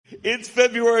It's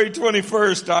February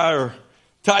 21st. Our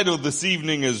title this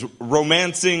evening is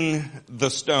Romancing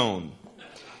the Stone.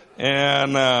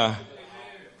 And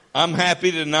I'm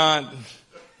happy to not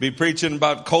be preaching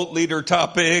about cult leader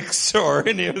topics or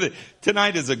any of that.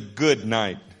 Tonight is a good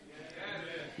night.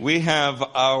 We have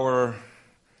our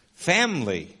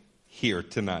family here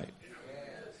tonight.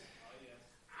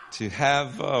 To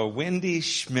have Wendy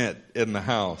Schmidt in the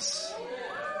house.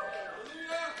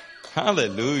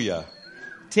 Hallelujah.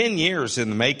 10 years in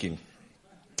the making.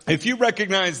 If you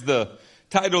recognize the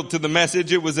title to the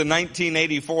message, it was a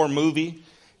 1984 movie.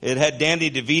 It had Danny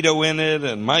DeVito in it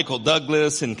and Michael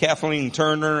Douglas and Kathleen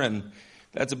Turner, and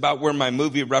that's about where my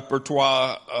movie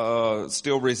repertoire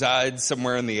still resides,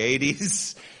 somewhere in the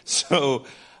 80s. So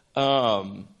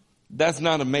that's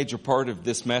not a major part of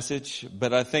this message,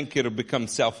 but I think it'll become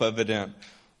self-evident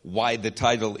why the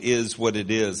title is what it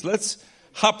is. Let's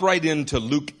hop right into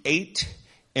Luke 8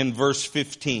 and verse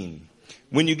 15.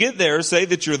 When you get there, say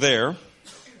that you're there.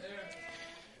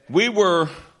 We were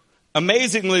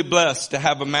amazingly blessed to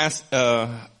have a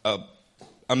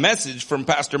message from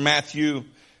Pastor Matthew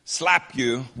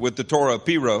Slapue with the Torah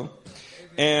Piro.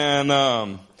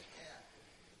 And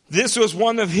this was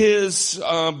one of his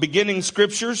beginning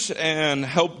scriptures and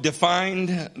helped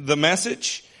define the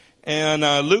message. And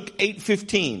Luke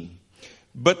 8:15.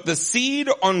 But the seed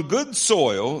on good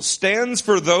soil stands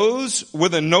for those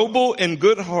with a noble and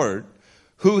good heart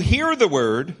who hear the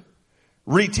word,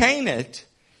 retain it,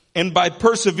 and by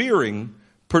persevering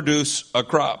produce a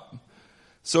crop.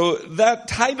 So that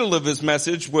title of his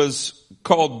message was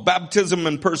called Baptism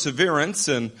and Perseverance,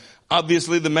 and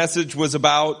obviously the message was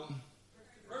about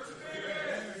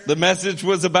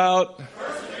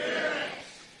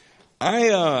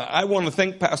I want to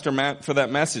thank Pastor Matt for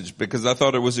that message because I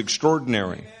thought it was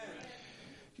extraordinary.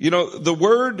 You know, the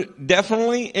word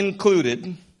definitely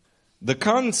included the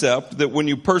concept that when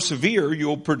you persevere,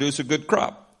 you'll produce a good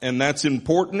crop. And that's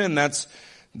important, and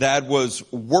that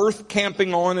was worth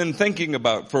camping on and thinking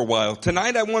about for a while.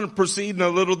 Tonight I want to proceed in a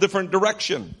little different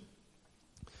direction.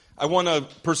 I want to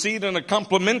proceed in a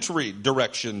complementary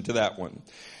direction to that one.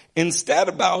 Instead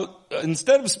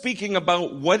of speaking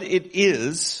about what it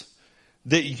is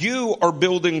that you are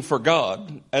building for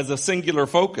God as a singular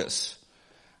focus,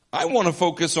 I want to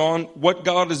focus on what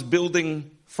God is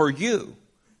building for you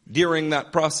during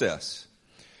that process.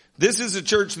 This is a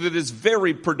church that is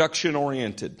very production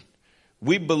oriented.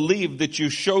 We believe that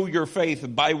you show your faith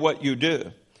by what you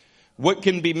do. What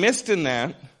can be missed in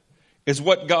that is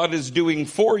what God is doing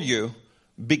for you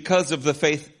because of the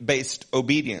faith-based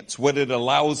obedience, what it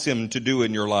allows him to do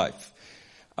in your life.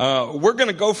 We're going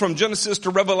to go from Genesis to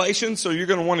Revelation, so you're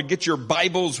going to want to get your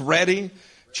Bibles ready,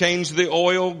 change the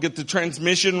oil, get the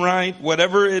transmission right,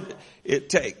 whatever it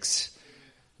takes.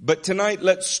 But tonight,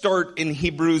 let's start in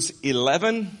Hebrews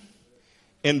 11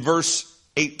 and verse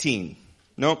 18.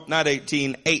 Nope, not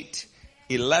 18, 8.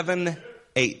 11,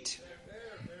 8.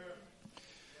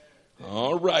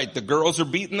 All right, the girls are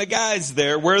beating the guys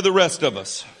there. Where are the rest of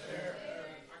us?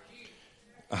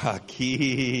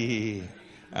 Aquí.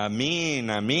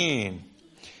 Amen.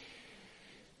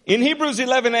 In Hebrews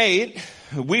 11:8,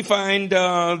 we find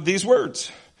these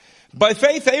words. By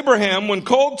faith, Abraham, when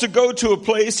called to go to a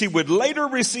place he would later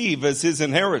receive as his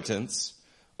inheritance,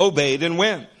 obeyed and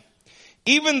went,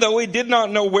 even though he did not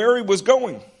know where he was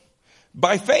going.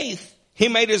 By faith, he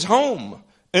made his home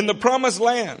in the promised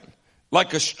land,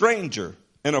 like a stranger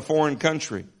in a foreign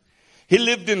country. He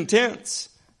lived in tents,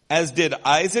 as did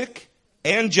Isaac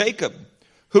and Jacob,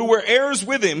 who were heirs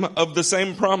with him of the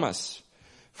same promise.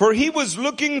 For he was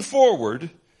looking forward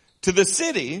to the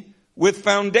city with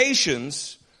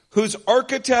foundations, whose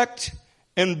architect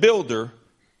and builder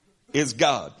is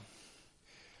God.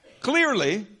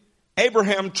 Clearly,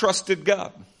 Abraham trusted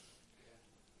God.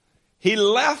 He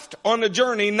left on a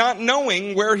journey not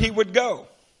knowing where he would go.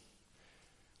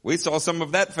 We saw some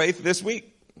of that faith this week.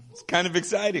 It's kind of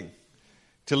exciting.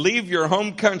 To leave your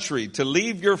home country, to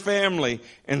leave your family,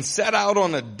 and set out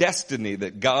on a destiny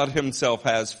that God himself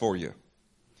has for you.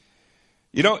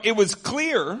 You know, it was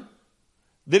clear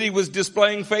that he was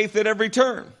displaying faith at every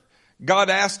turn. God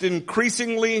asked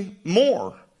increasingly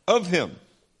more of him.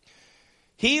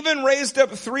 He even raised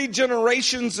up 3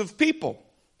 generations of people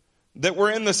that were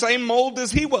in the same mold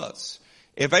as he was.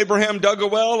 If Abraham dug a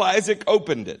well, Isaac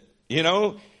opened it. You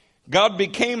know, God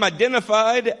became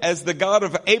identified as the God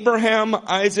of Abraham,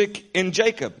 Isaac, and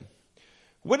Jacob.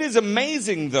 What is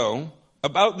amazing, though,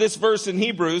 about this verse in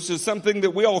Hebrews is something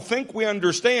that we all think we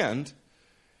understand.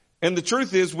 And the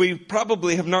truth is we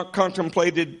probably have not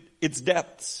contemplated its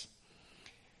depths.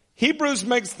 Hebrews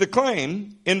makes the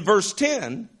claim in verse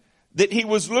 10 that he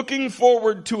was looking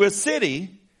forward to a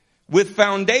city with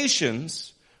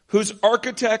foundations whose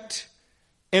architect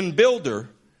and builder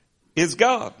is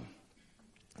God.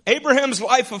 Abraham's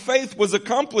life of faith was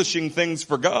accomplishing things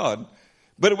for God,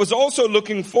 but it was also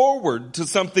looking forward to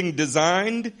something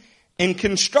designed and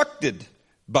constructed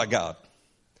by God.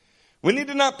 We need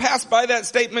to not pass by that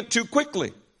statement too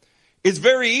quickly. It's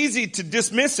very easy to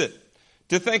dismiss it,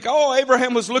 to think, oh,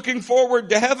 Abraham was looking forward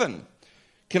to heaven.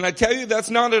 Can I tell you that's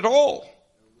not at all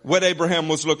what Abraham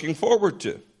was looking forward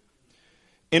to?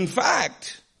 In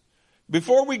fact,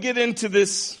 before we get into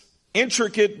this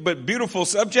intricate but beautiful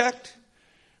subject,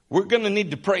 we're going to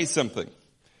need to pray something.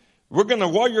 We're going to,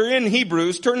 while you're in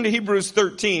Hebrews, turn to Hebrews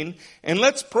 13, and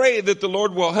let's pray that the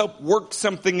Lord will help work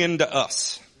something into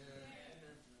us.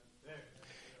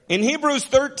 In Hebrews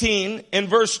 13 and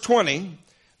verse 20,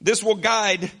 this will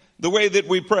guide the way that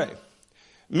we pray.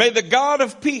 May the God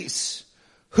of peace,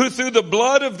 who through the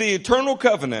blood of the eternal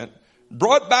covenant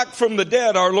brought back from the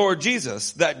dead our Lord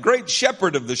Jesus, that great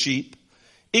shepherd of the sheep,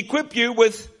 equip you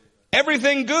with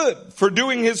everything good for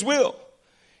doing his will.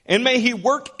 And may he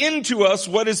work into us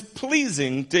what is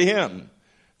pleasing to him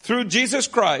through Jesus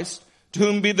Christ, to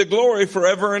whom be the glory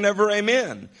forever and ever.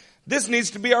 Amen. This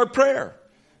needs to be our prayer,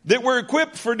 that we're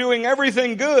equipped for doing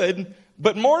everything good,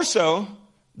 but more so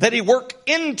that he work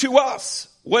into us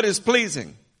what is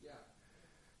pleasing.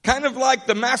 Kind of like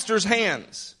the master's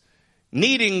hands,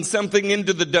 kneading something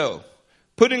into the dough,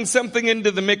 putting something into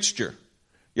the mixture.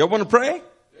 Y'all want to pray?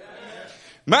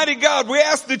 Mighty God, we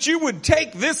ask that you would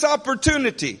take this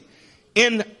opportunity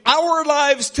in our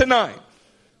lives tonight,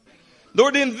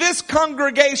 Lord, in this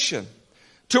congregation,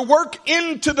 to work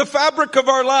into the fabric of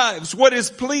our lives what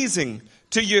is pleasing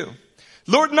to you.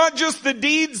 Lord, not just the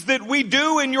deeds that we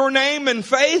do in your name and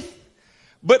faith,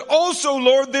 but also,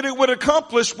 Lord, that it would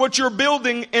accomplish what you're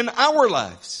building in our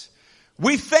lives.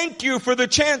 We thank you for the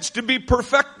chance to be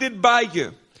perfected by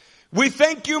you. We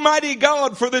thank you, mighty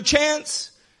God, for the chance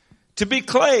to be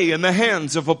clay in the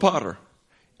hands of a potter.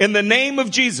 In the name of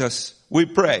Jesus, we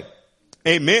pray.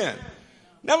 Amen.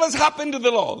 Now let's hop into the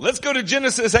law. Let's go to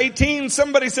Genesis 18.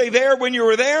 Somebody say there when you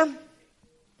were there.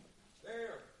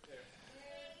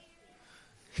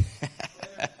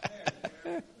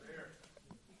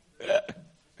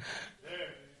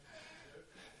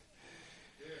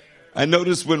 I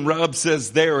notice when Rob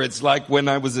says there, it's like when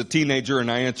I was a teenager and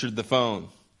I answered the phone.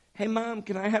 Hey, Mom,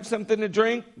 can I have something to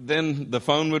drink? Then the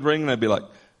phone would ring and I'd be like,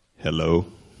 hello.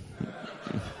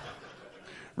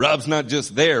 Rob's not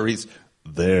just there, he's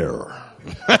there.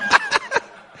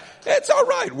 It's all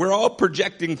right. We're all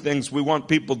projecting things we want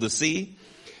people to see.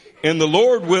 And the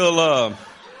Lord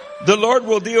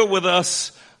will deal with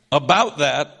us about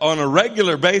that on a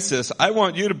regular basis. I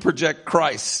want you to project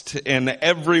Christ in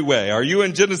every way. Are you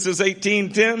in Genesis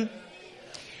 18:10?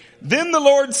 Then the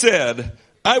Lord said,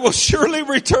 I will surely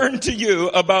return to you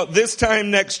about this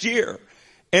time next year,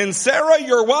 and Sarah,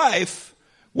 your wife,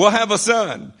 will have a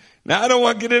son. Now, I don't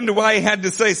want to get into why he had to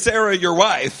say Sarah, your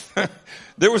wife.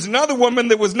 There was another woman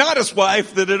that was not his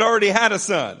wife that had already had a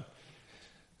son.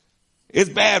 It's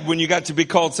bad when you got to be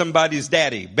called somebody's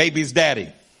daddy, baby's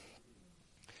daddy.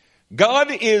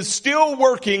 God is still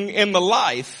working in the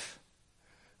life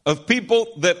of people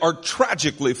that are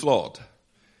tragically flawed.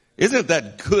 Isn't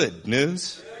that good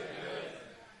news?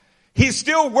 He's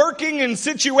still working in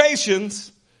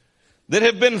situations that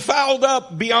have been fouled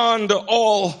up beyond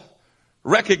all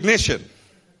recognition.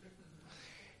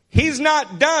 He's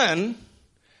not done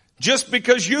just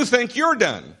because you think you're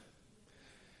done.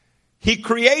 He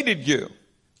created you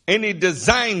and he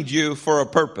designed you for a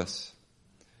purpose.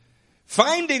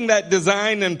 Finding that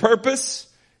design and purpose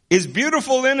is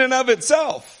beautiful in and of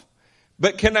itself.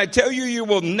 But can I tell you, you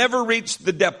will never reach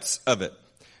the depths of it.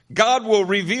 God will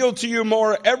reveal to you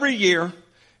more every year,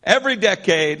 every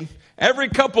decade, every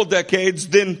couple decades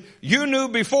than you knew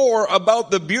before about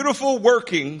the beautiful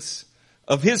workings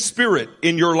of his Spirit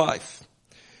in your life.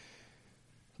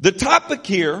 The topic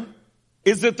here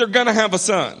is that they're going to have a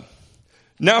son.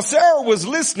 Now, Sarah was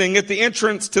listening at the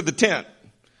entrance to the tent.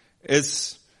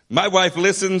 As my wife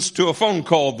listens to a phone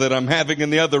call that I'm having in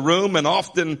the other room and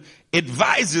often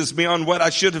advises me on what I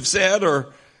should have said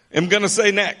or am going to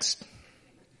say next.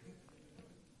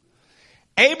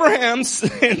 Abraham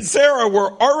and Sarah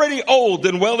were already old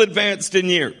and well advanced in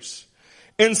years.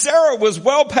 And Sarah was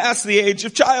well past the age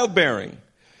of childbearing.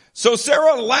 So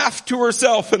Sarah laughed to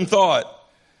herself and thought,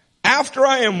 after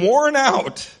I am worn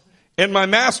out and my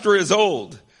master is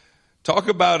old, talk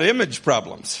about image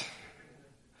problems,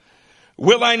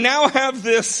 will I now have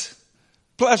this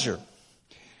pleasure?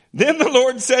 Then the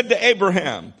Lord said to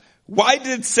Abraham, why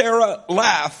did Sarah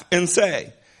laugh and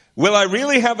say, Will I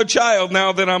really have a child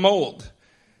now that I'm old?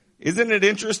 Isn't it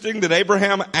interesting that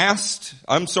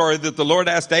that the Lord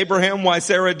asked Abraham why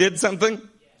Sarah did something?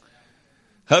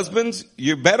 Husbands,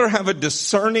 you better have a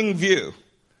discerning view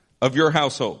of your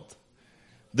household.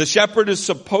 The shepherd is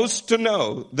supposed to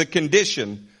know the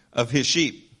condition of his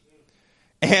sheep.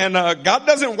 And God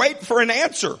doesn't wait for an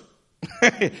answer.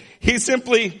 He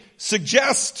simply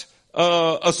suggests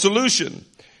a solution.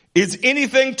 Is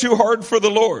anything too hard for the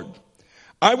Lord?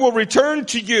 I will return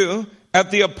to you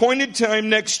at the appointed time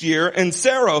next year, and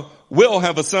Sarah will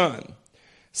have a son.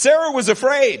 Sarah was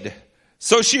afraid,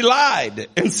 so she lied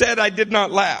and said, I did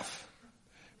not laugh.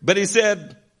 But he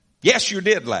said, yes, you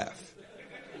did laugh.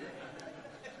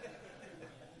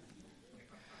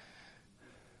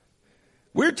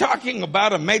 We're talking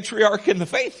about a matriarch in the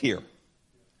faith here.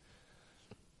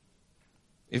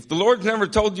 If the Lord's never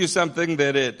told you something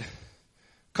that it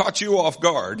caught you off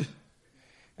guard,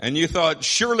 and you thought,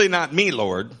 surely not me,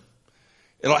 Lord,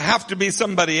 it'll have to be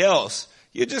somebody else,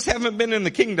 you just haven't been in the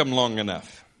kingdom long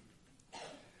enough.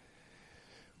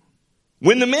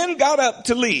 When the men got up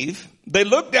to leave, they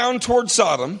looked down toward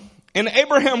Sodom, and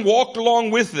Abraham walked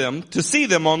along with them to see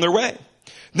them on their way.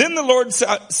 Then the Lord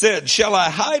said, shall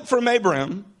I hide from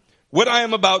Abraham what I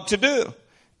am about to do?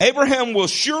 Abraham will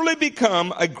surely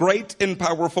become a great and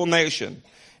powerful nation,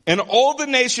 and all the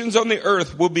nations on the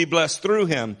earth will be blessed through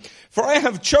him. For I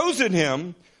have chosen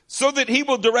him so that he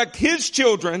will direct his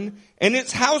children and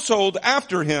his household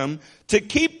after him to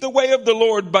keep the way of the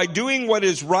Lord by doing what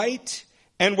is right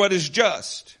and what is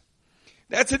just.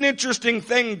 That's an interesting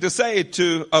thing to say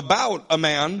about a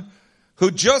man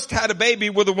who just had a baby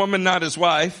with a woman not his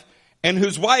wife, and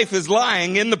whose wife is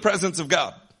lying in the presence of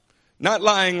God. Not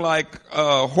lying like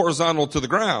horizontal to the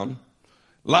ground.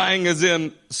 Lying as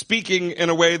in speaking in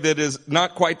a way that is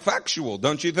not quite factual,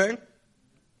 don't you think?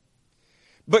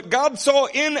 But God saw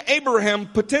in Abraham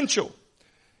potential.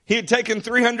 He had taken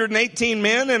 318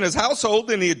 men in his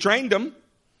household and he had trained them.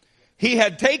 He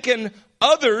had taken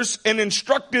others and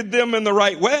instructed them in the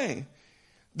right way.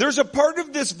 There's a part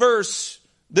of this verse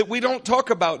that we don't talk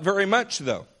about very much,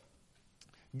 though.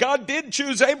 God did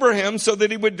choose Abraham so that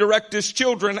he would direct his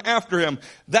children after him.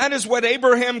 That is what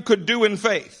Abraham could do in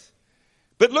faith.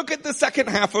 But look at the second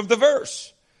half of the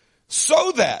verse.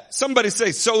 So that, somebody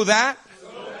say, so that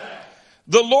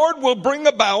the Lord will bring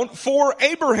about for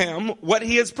Abraham what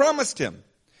he has promised him.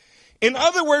 In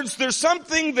other words, there's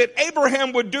something that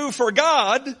Abraham would do for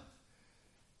God,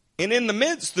 and in the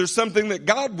midst, there's something that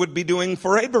God would be doing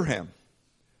for Abraham.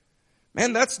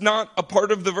 Man, that's not a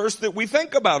part of the verse that we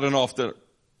think about an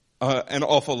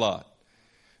awful lot.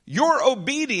 Your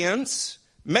obedience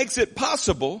makes it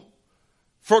possible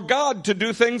for God to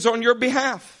do things on your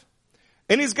behalf.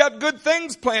 And he's got good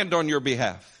things planned on your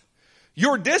behalf.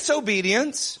 Your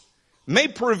disobedience may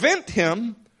prevent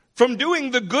him from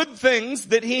doing the good things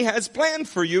that he has planned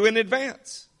for you in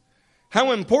advance.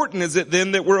 How important is it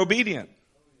then that we're obedient?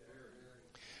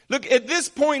 Look, at this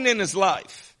point in his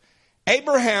life,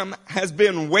 Abraham has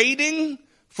been waiting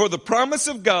for the promise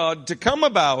of God to come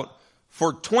about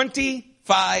for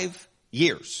 25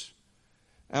 years.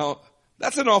 Now,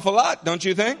 that's an awful lot, don't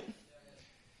you think?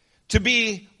 To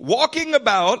be walking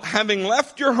about, having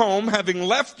left your home, having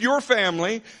left your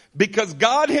family, because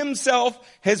God himself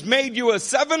has made you a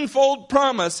sevenfold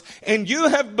promise, and you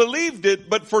have believed it,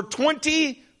 but for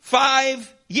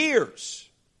 25 years.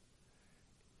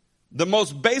 The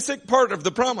most basic part of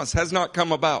the promise has not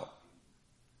come about.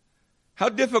 How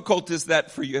difficult is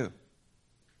that for you?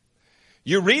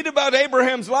 You read about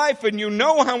Abraham's life and you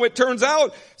know how it turns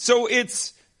out, so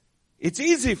it's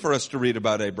easy for us to read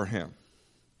about Abraham.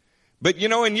 But you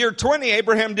know, in year 20,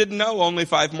 Abraham didn't know only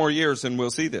 5 more years, and we'll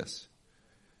see this.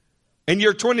 In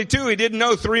year 22, he didn't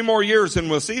know 3 more years, and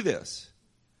we'll see this.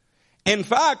 In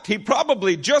fact, he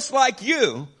probably, just like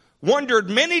you,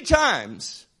 wondered many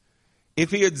times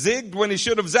if he had zigged when he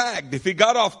should have zagged, if he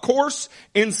got off course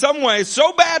in some way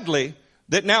so badly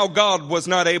that now God was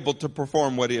not able to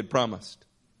perform what he had promised.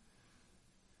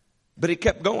 But he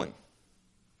kept going.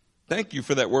 Thank you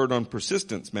for that word on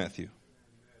persistence, Matthew.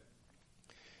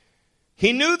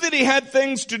 He knew that he had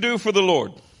things to do for the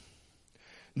Lord.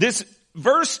 This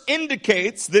verse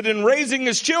indicates that in raising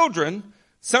his children,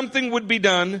 something would be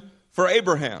done for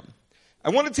Abraham. I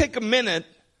want to take a minute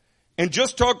and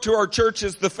just talk to our church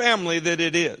as the family that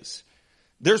it is.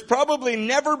 There's probably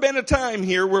never been a time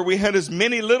here where we had as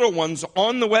many little ones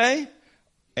on the way.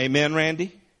 Amen,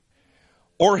 Randy?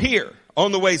 Or here,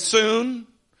 on the way soon,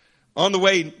 on the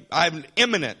way, I'm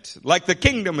imminent, like the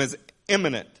kingdom is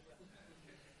imminent.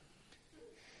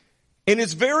 And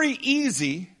it's very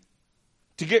easy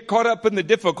to get caught up in the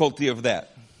difficulty of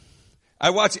that. I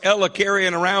watch Ella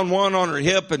carrying around one on her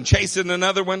hip and chasing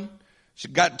another one. She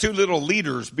got two little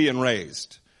leaders being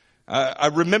raised. I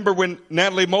remember when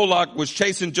Natalie Moloch was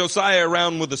chasing Josiah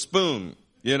around with a spoon,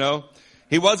 you know.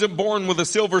 He wasn't born with a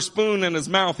silver spoon in his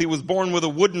mouth. He was born with a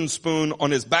wooden spoon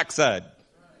on his backside.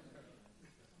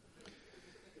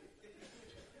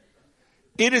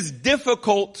 It is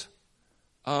difficult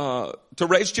to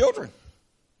raise children.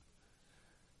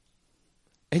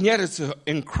 And yet it's an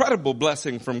incredible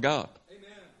blessing from God.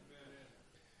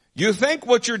 You think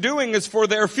what you're doing is for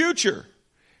their future.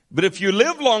 But if you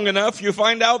live long enough, you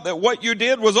find out that what you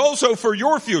did was also for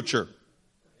your future.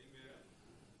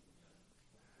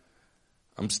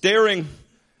 I'm staring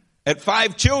at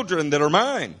 5 children that are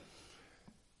mine.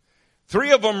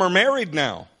 3 of them are married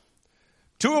now.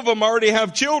 2 of them already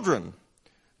have children.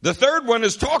 The 3rd one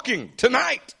is talking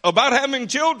tonight about having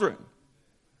children.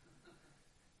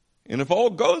 And if all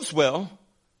goes well,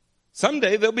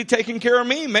 someday they'll be taking care of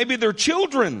me. Maybe their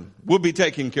children will be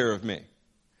taking care of me.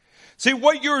 See,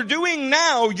 what you're doing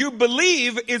now, you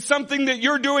believe is something that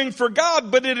you're doing for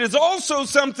God, but it is also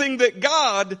something that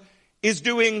God is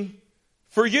doing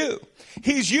for you.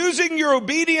 He's using your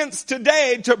obedience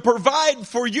today to provide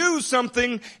for you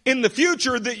something in the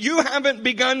future that you haven't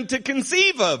begun to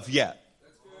conceive of yet.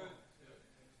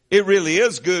 It really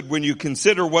is good when you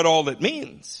consider what all it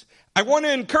means. I want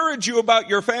to encourage you about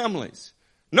your families.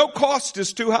 No cost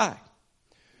is too high.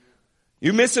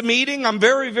 You miss a meeting, I'm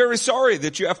very, very sorry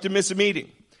that you have to miss a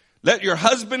meeting. Let your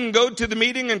husband go to the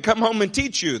meeting and come home and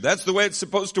teach you. That's the way it's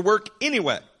supposed to work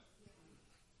anyway.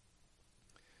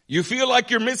 You feel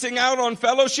like you're missing out on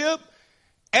fellowship?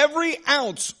 Every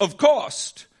ounce of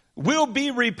cost will be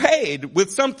repaid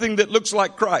with something that looks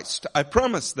like Christ. I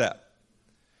promise that.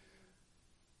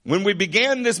 When we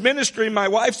began this ministry, my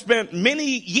wife spent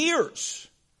many years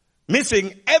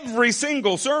missing every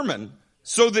single sermon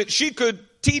so that she could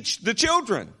teach the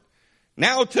children.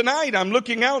 Now tonight I'm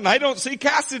looking out and I don't see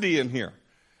Cassidy in here.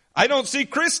 I don't see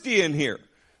Christy in here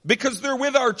because they're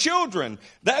with our children.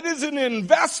 That is an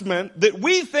investment that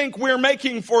we think we're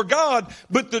making for God,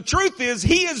 but the truth is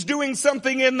He is doing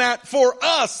something in that for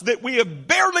us that we have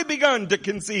barely begun to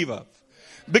conceive of.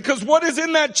 Because what is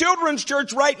in that children's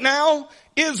church right now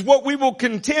is what we will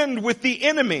contend with the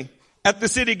enemy at the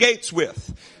city gates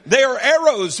with. They are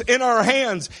arrows in our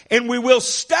hands, and we will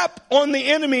step on the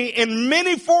enemy in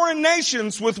many foreign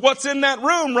nations with what's in that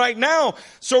room right now.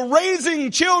 So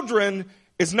raising children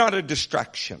is not a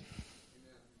distraction.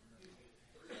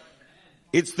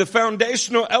 It's the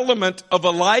foundational element of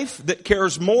a life that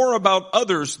cares more about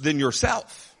others than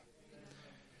yourself.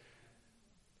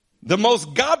 The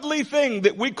most godly thing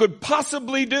that we could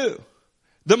possibly do,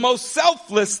 the most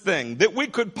selfless thing that we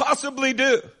could possibly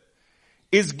do,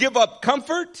 is give up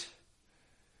comfort,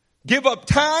 give up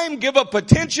time, give up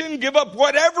attention, give up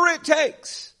whatever it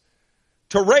takes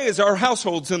to raise our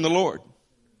households in the Lord.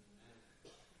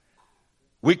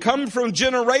 We come from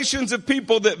generations of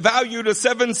people that valued a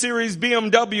 7 Series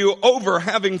BMW over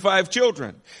having 5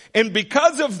 children. And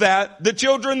because of that, the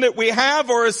children that we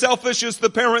have are as selfish as the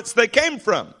parents they came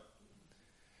from.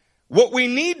 What we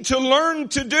need to learn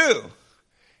to do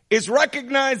is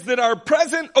recognize that our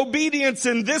present obedience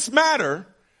in this matter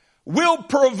will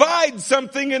provide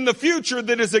something in the future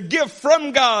that is a gift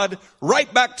from God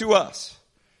right back to us.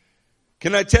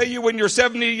 Can I tell you, when you're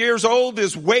 70 years old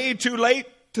is way too late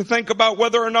to think about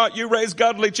whether or not you raise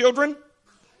godly children?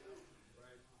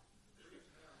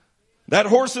 That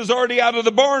horse is already out of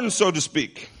the barn, so to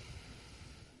speak.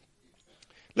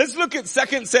 Let's look at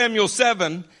 2 Samuel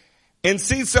 7 and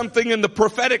see something in the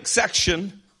prophetic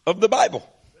section of the Bible.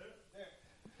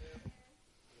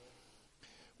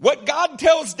 What God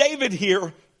tells David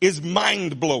here is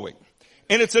mind-blowing.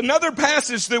 And it's another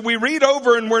passage that we read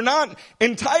over and we're not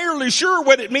entirely sure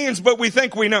what it means, but we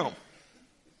think we know.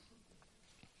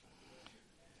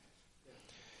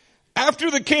 After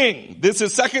the king, this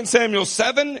is 2 Samuel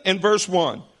 7 and verse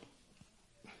 1.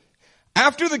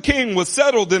 After the king was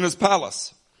settled in his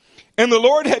palace, and the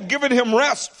Lord had given him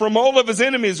rest from all of his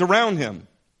enemies around him,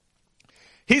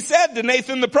 he said to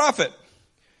Nathan the prophet,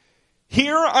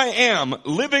 "Here I am,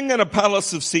 living in a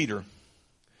palace of cedar,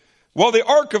 while the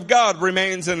ark of God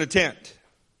remains in a tent."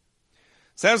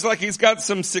 Sounds like he's got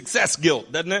some success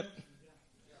guilt, doesn't it?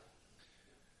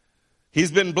 He's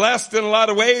been blessed in a lot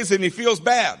of ways and he feels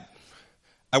bad.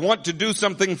 I want to do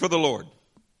something for the Lord.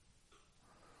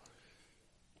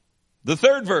 The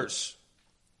 3rd verse.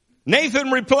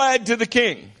 Nathan replied to the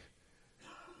king,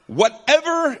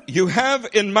 "Whatever you have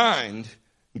in mind,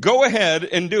 go ahead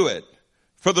and do it,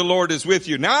 for the Lord is with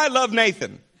you." Now, I love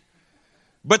Nathan,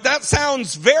 but that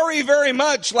sounds very, very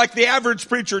much like the average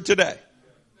preacher today.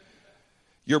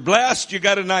 You're blessed. You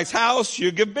got a nice house.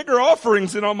 You give bigger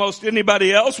offerings than almost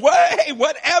anybody else. Well, hey,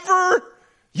 whatever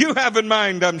you have in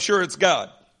mind, I'm sure it's God.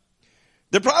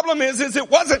 The problem is it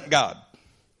wasn't God.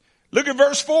 Look at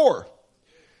verse 4.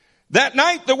 That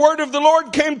night the word of the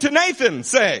Lord came to Nathan,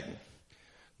 saying,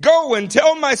 go and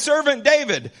tell my servant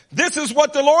David, this is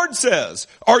what the Lord says.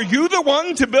 Are you the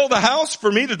one to build a house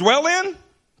for me to dwell in?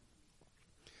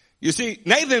 You see,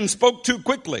 Nathan spoke too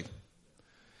quickly.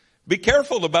 Be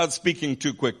careful about speaking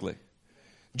too quickly.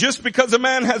 Just because a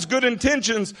man has good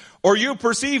intentions or you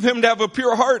perceive him to have a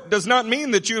pure heart does not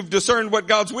mean that you've discerned what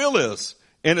God's will is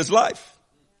in his life.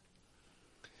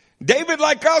 David,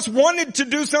 like us, wanted to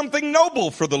do something noble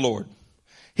for the Lord.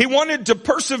 He wanted to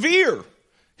persevere.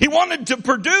 He wanted to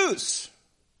produce.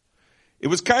 It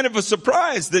was kind of a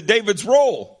surprise that David's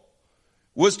role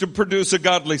was to produce a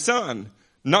godly son,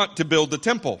 not to build a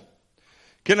temple.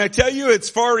 Can I tell you it's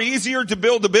far easier to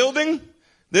build a building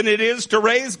than it is to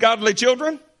raise godly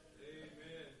children?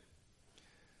 Amen.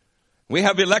 We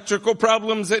have electrical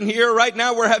problems in here. Right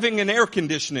now we're having an air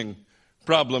conditioning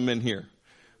problem in here.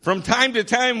 From time to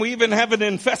time we even have an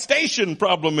infestation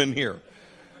problem in here.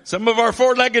 Some of our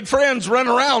four-legged friends run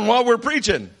around while we're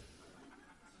preaching.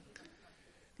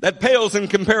 That pales in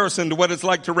comparison to what it's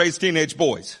like to raise teenage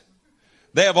boys.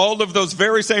 They have all of those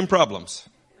very same problems.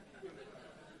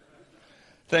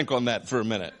 Think on that for a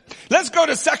minute. Let's go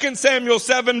to 2 Samuel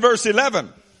 7 verse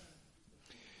 11.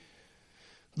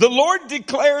 The Lord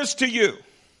declares to you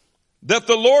that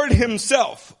the Lord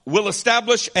himself will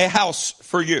establish a house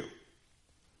for you.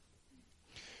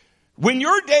 When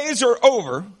your days are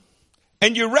over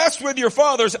and you rest with your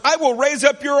fathers, I will raise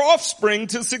up your offspring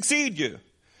to succeed you,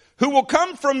 who will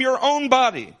come from your own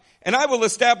body, and I will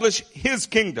establish his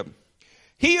kingdom.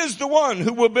 He is the one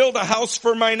who will build a house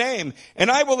for my name,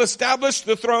 and I will establish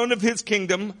the throne of his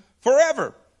kingdom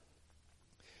forever.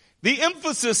 The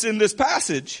emphasis in this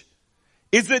passage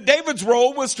is that David's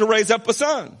role was to raise up a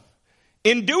son.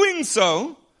 In doing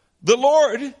so, the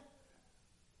Lord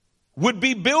would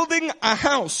be building a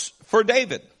house for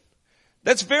David.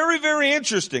 That's very, very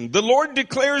interesting. The Lord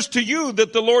declares to you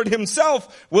that the Lord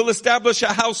himself will establish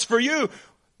a house for you.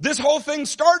 This whole thing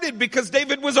started because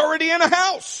David was already in a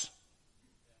house.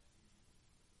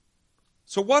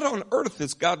 So what on earth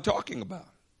is God talking about?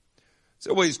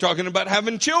 So well, he's talking about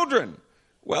having children.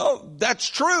 Well, that's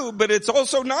true, but it's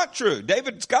also not true.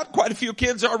 David's got quite a few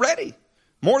kids already.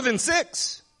 More than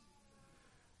 6.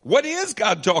 What is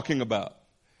God talking about?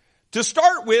 To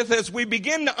start with, as we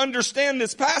begin to understand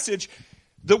this passage,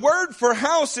 the word for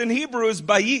house in Hebrew is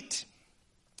bayit.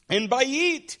 And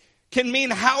bayit can mean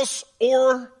house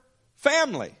or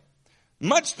family.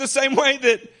 Much the same way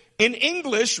that in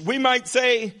English we might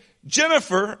say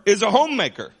Jennifer is a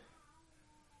homemaker.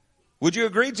 Would you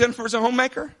agree Jennifer's a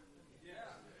homemaker? Yeah.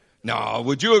 No,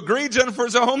 would you agree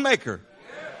Jennifer's a homemaker?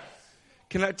 Yes.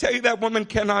 Can I tell you that woman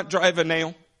cannot drive a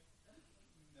nail?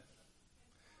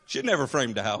 She never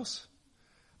framed a house.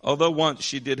 Although once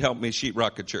she did help me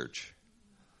sheetrock a church.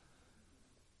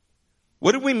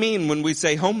 What do we mean when we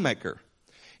say homemaker?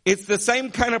 It's the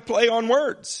same kind of play on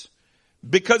words.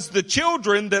 Because the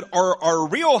children that are our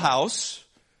real house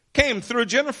came through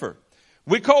Jennifer.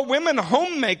 We call women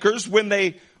homemakers when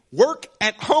they work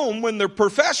at home, when their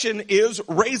profession is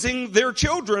raising their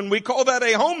children. We call that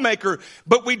a homemaker.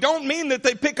 But we don't mean that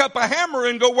they pick up a hammer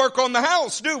and go work on the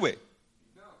house, do we?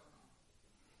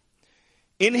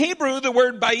 In Hebrew, the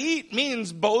word bayit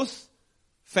means both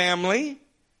family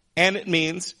and it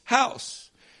means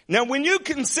house. Now, when you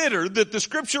consider that the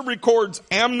scripture records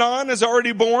Amnon is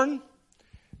already born,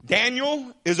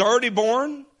 Daniel is already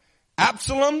born,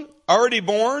 Absalom already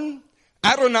born,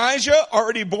 Adonijah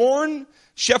already born,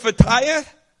 Shephatiah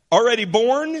already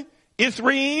born,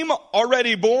 Ithream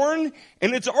already born,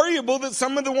 and it's arguable that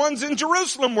some of the ones in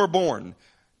Jerusalem were born.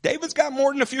 David's got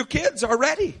more than a few kids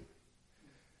already.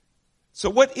 So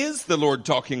what is the Lord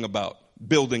talking about?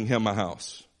 Building him a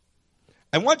house.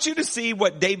 I want you to see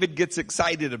what David gets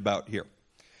excited about here.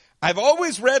 I've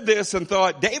always read this and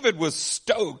thought David was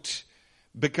stoked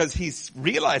because he's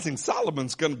realizing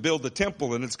Solomon's going to build the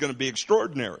temple and it's going to be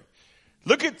extraordinary.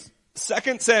 Look at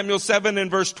 2 Samuel 7 and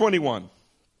verse 21.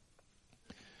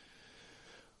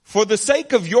 For the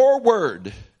sake of your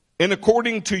word and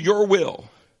according to your will,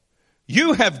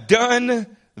 you have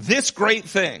done this great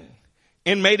thing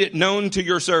and made it known to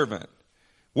your servant.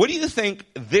 What do you think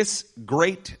this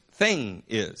great thing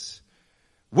is?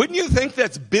 Wouldn't you think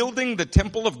that's building the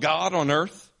temple of God on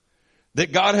earth?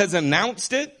 That God has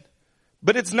announced it?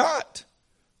 But it's not.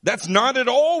 That's not at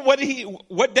all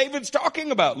what David's talking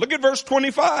about. Look at verse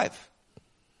 25.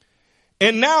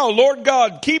 And now, Lord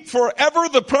God, keep forever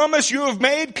the promise you have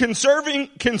made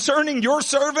concerning your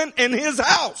servant and his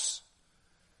house.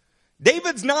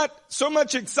 David's not so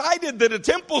much excited that a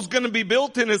temple's going to be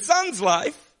built in his son's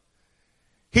life.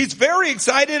 He's very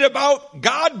excited about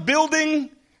God building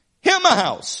him a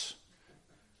house.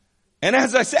 And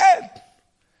as I said,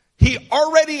 he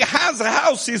already has a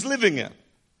house he's living in.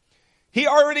 He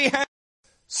already has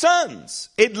sons,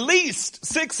 at least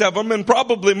 6 of them and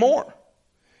probably more.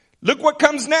 Look what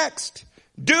comes next.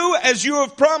 Do as you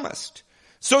have promised,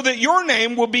 so that your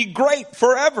name will be great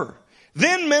forever.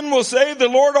 Then men will say, the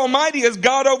Lord Almighty is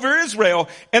God over Israel,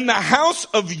 and the house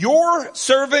of your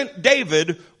servant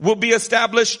David will be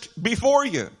established before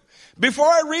you. Before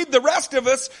I read the rest of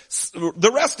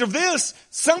this,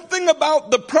 something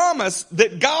about the promise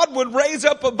that God would raise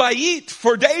up a bayit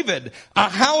for David, a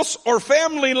house or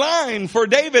family line for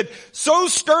David, so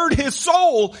stirred his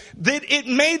soul that it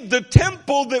made the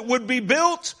temple that would be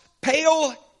built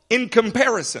pale in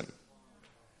comparison.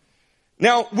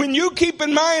 Now, when you keep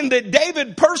in mind that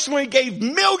David personally gave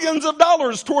millions of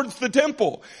dollars towards the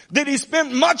temple, that he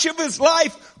spent much of his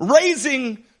life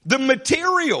raising the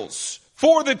materials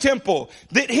for the temple,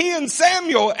 that he and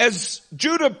Samuel, as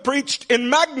Judah preached in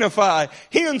Magnify,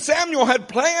 he and Samuel had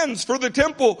plans for the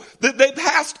temple that they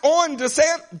passed on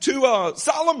to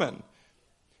Solomon.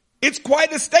 It's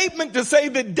quite a statement to say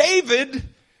that David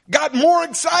got more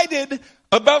excited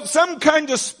about some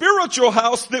kind of spiritual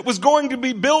house that was going to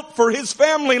be built for his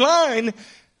family line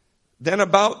than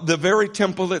about the very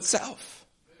temple itself.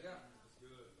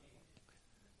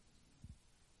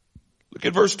 Look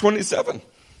at verse 27.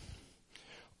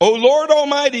 O Lord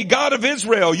Almighty, God of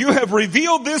Israel, you have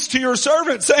revealed this to your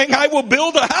servant, saying, I will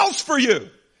build a house for you.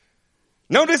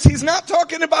 Notice he's not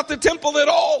talking about the temple at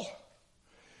all.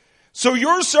 So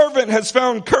your servant has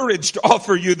found courage to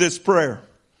offer you this prayer.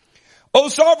 O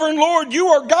sovereign Lord, you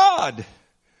are God.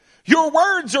 Your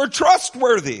words are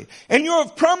trustworthy, and you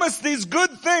have promised these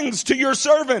good things to your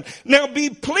servant. Now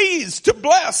be pleased to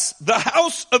bless the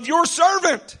house of your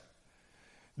servant,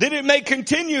 that it may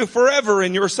continue forever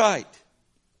in your sight.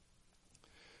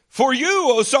 For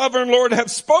you, O sovereign Lord,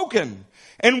 have spoken,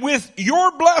 and with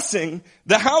your blessing,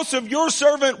 the house of your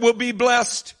servant will be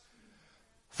blessed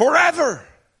forever.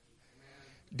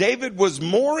 David was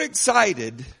more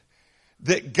excited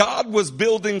that God was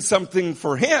building something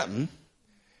for him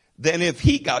than if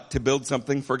he got to build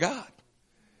something for God.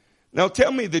 Now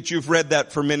tell me that you've read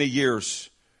that for many years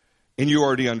and you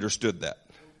already understood that.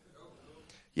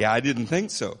 Yeah, I didn't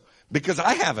think so, because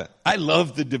I haven't. I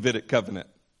love the Davidic covenant.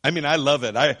 I mean, I love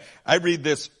it. I read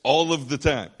this all of the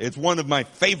time. It's one of my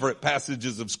favorite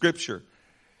passages of Scripture.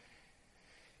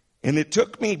 And it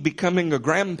took me becoming a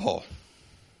grandpa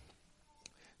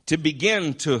to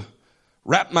begin to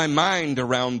wrap my mind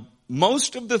around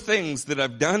most of the things that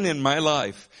I've done in my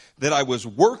life that I was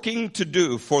working to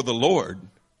do for the Lord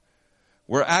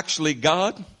were actually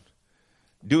God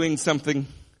doing something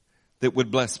that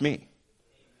would bless me.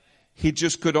 He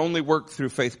just could only work through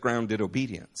faith-grounded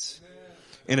obedience.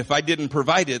 And if I didn't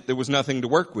provide it, there was nothing to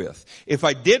work with. If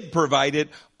I did provide it,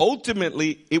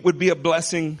 ultimately it would be a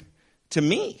blessing to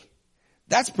me.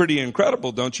 That's pretty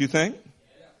incredible, don't you think?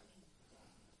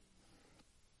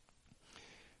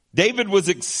 David was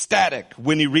ecstatic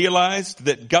when he realized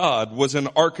that God was an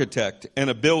architect and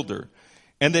a builder,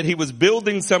 and that he was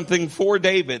building something for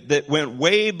David that went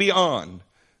way beyond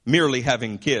merely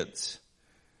having kids.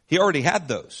 He already had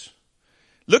those.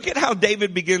 Look at how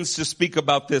David begins to speak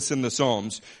about this in the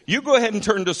Psalms. You go ahead and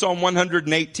turn to Psalm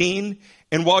 118,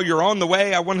 and while you're on the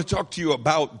way, I want to talk to you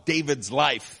about David's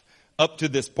life up to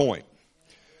this point.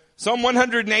 Psalm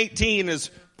 118 is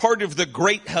part of the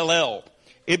Great Hallel.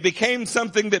 It became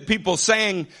something that people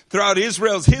sang throughout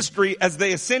Israel's history as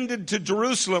they ascended to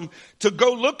Jerusalem to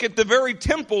go look at the very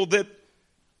temple that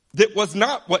was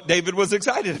not what David was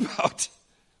excited about.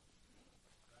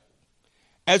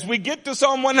 As we get to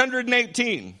Psalm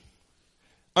 118,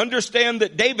 understand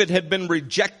that David had been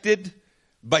rejected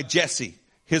by Jesse,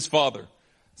 his father.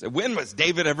 So when was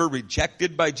David ever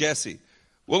rejected by Jesse?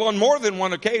 Well, on more than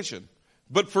one occasion.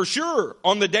 But for sure,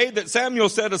 on the day that Samuel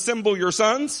said, assemble your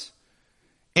sons,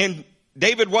 and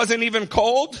David wasn't even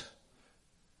called.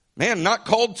 Man, not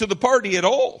called to the party at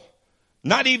all.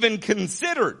 Not even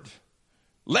considered.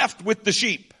 Left with the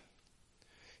sheep.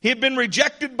 He had been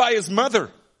rejected by his mother.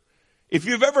 If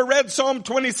you've ever read Psalm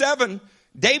 27,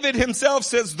 David himself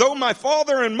says, though my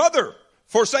father and mother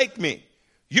forsake me,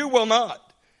 you will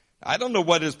not. I don't know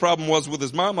what his problem was with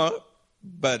his mama,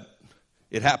 but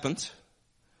it happens.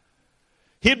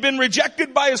 He had been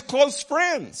rejected by his close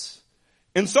friends.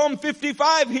 In Psalm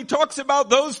 55, he talks about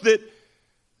those that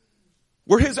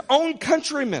were his own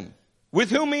countrymen with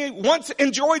whom he once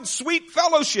enjoyed sweet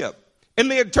fellowship, and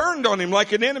they had turned on him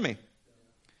like an enemy.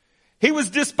 He was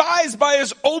despised by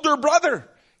his older brother.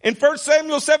 In 1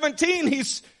 Samuel 17,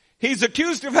 he's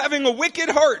accused of having a wicked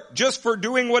heart just for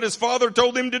doing what his father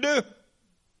told him to do.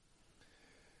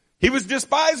 He was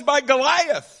despised by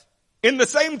Goliath in the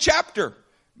same chapter.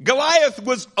 Goliath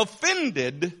was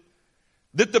offended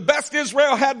that the best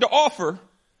Israel had to offer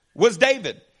was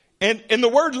David. And the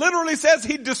word literally says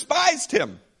he despised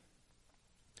him.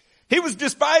 He was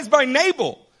despised by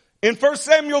Nabal in 1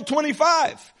 Samuel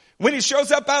 25 when he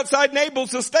shows up outside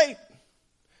Nabal's estate.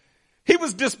 He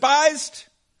was despised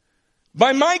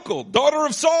by Michal, daughter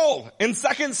of Saul, in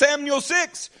 2 Samuel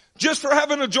 6, just for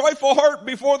having a joyful heart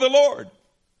before the Lord.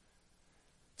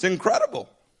 It's incredible.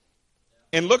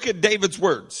 And look at David's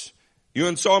words. You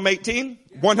in Psalm 18,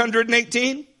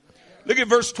 118? Look at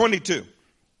verse 22.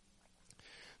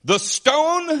 The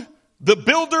stone the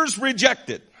builders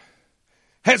rejected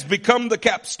has become the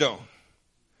capstone.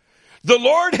 The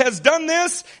Lord has done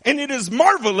this, and it is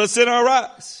marvelous in our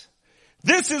eyes.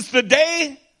 This is the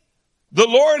day the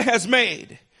Lord has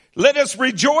made. Let us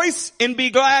rejoice and be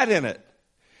glad in it.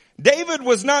 David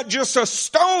was not just a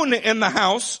stone in the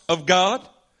house of God.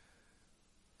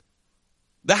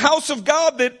 The house of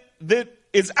God that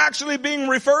is actually being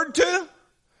referred to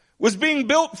was being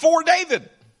built for David.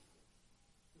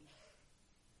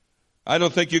 I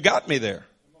don't think you got me there.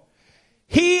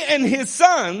 He and his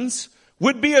sons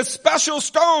would be a special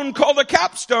stone called a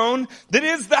capstone that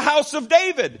is the house of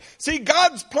David. See,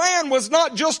 God's plan was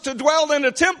not just to dwell in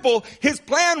a temple. His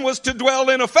plan was to dwell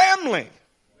in a family.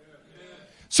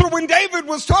 So when David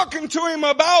was talking to him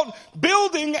about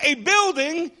building a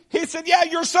building, he said, yeah,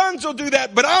 your sons will do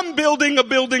that, but I'm building a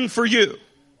building for you.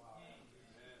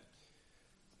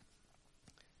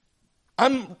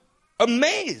 I'm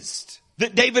amazed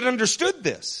that David understood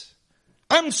this.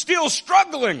 I'm still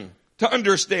struggling to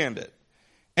understand it.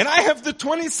 And I have the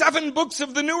 27 books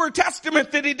of the Newer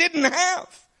Testament that he didn't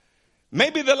have.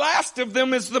 Maybe the last of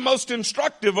them is the most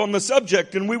instructive on the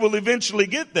subject, and we will eventually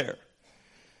get there.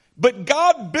 But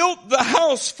God built the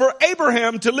house for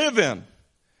Abraham to live in,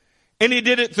 and he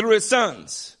did it through his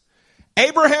sons.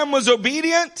 Abraham was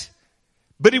obedient,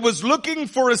 but he was looking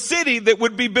for a city that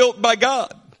would be built by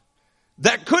God.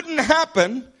 That couldn't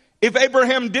happen if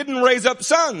Abraham didn't raise up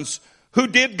sons who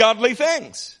did godly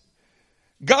things.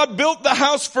 God built the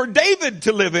house for David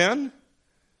to live in,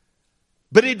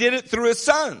 but he did it through his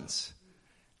sons.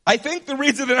 I think the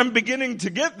reason that I'm beginning to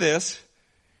get this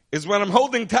is when I'm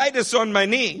holding Titus on my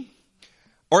knee,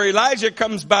 or Elijah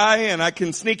comes by and I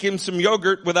can sneak him some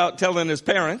yogurt without telling his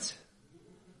parents.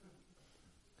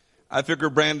 I figure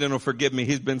Brandon will forgive me.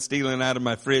 He's been stealing out of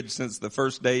my fridge since the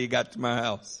first day he got to my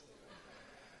house.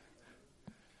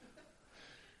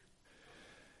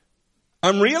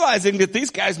 I'm realizing that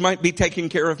these guys might be taking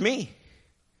care of me.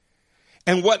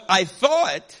 And what I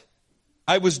thought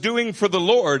I was doing for the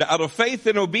Lord out of faith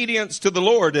and obedience to the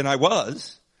Lord, and I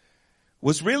was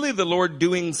really the Lord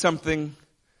doing something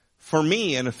for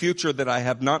me in a future that I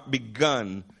have not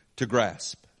begun to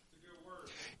grasp.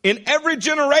 In every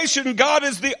generation, God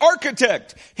is the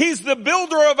architect. He's the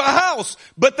builder of a house,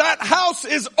 but that house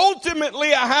is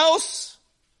ultimately a house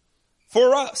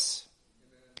for us.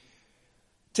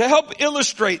 To help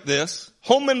illustrate this,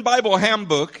 Holman Bible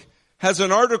Handbook has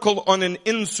an article on an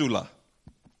insula.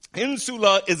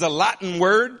 Insula is a Latin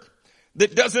word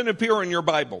that doesn't appear in your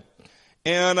Bible.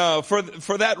 And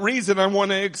for that reason, I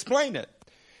want to explain it.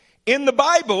 In the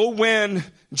Bible, when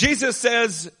Jesus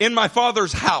says, in my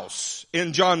Father's house,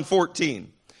 in John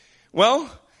 14, well,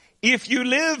 if you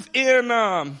live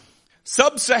in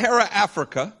sub-Sahara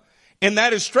Africa, and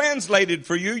that is translated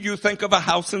for you, you think of a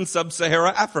house in sub-Sahara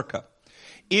Africa.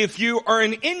 If you are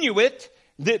an Inuit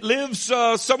that lives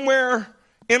somewhere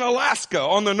in Alaska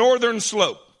on the northern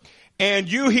slope,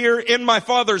 and you hear in my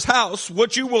Father's house,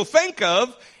 what you will think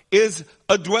of is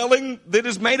a dwelling that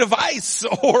is made of ice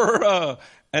or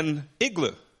an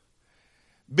igloo.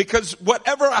 Because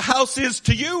whatever a house is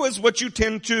to you is what you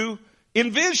tend to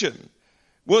envision.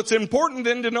 Well, it's important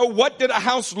then to know, what did a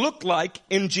house look like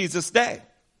in Jesus' day?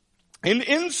 In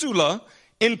Insula,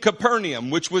 in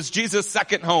Capernaum, which was Jesus'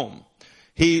 second home.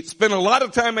 He spent a lot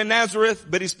of time in Nazareth,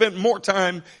 but he spent more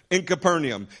time in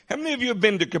Capernaum. How many of you have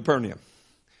been to Capernaum?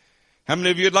 How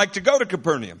many of you would like to go to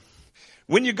Capernaum?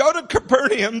 When you go to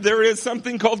Capernaum, there is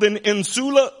something called an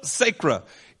insula sacra.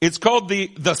 It's called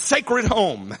the sacred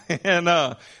home. And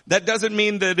that doesn't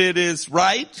mean that it is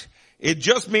right. It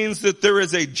just means that there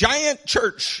is a giant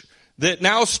church that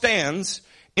now stands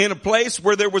in a place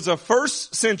where there was a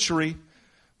first century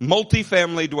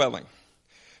multifamily dwelling.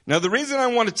 Now, the reason I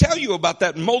want to tell you about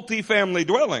that multi-family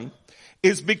dwelling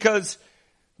is because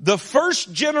the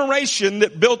first generation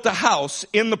that built a house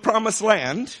in the promised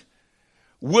land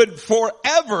would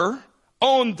forever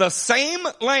own the same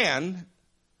land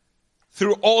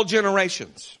through all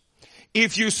generations.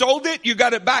 If you sold it, you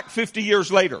got it back 50 years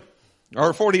later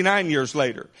or 49 years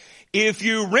later. If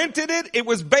you rented it, it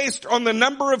was based on the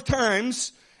number of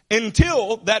times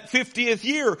until that 50th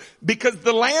year, because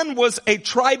the land was a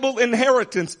tribal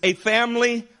inheritance, a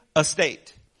family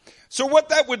estate. So what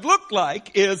that would look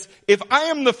like is, if I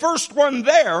am the first one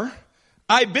there,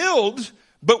 I build,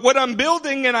 but what I'm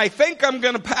building and I think I'm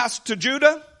going to pass to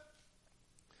Judah,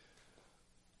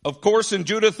 of course, and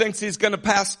Judah thinks he's going to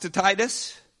pass to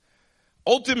Titus,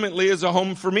 ultimately is a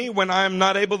home for me when I'm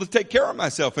not able to take care of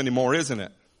myself anymore, isn't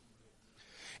it?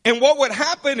 And what would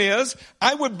happen is,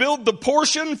 I would build the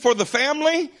portion for the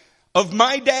family of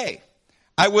my day.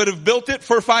 I would have built it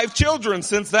for 5 children,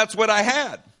 since that's what I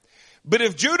had. But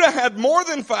if Judah had more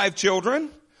than 5 children,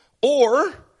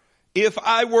 or if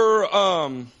I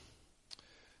were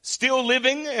still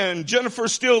living and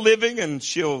Jennifer's still living and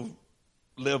she'll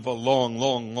live a long,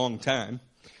 long, long time,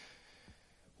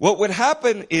 what would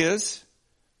happen is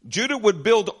Judah would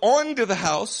build onto the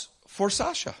house for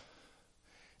Sasha.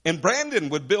 And Brandon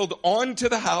would build onto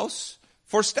the house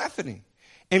for Stephanie.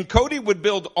 And Cody would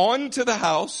build onto the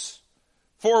house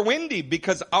for Wendy,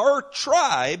 because our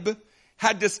tribe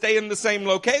had to stay in the same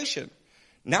location.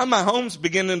 Now my home's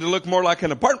beginning to look more like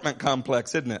an apartment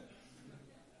complex, isn't it?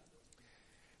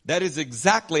 That is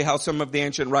exactly how some of the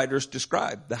ancient writers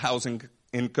described the housing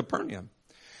in Capernaum.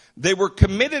 They were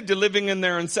committed to living in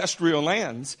their ancestral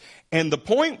lands, and the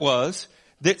point was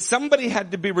that somebody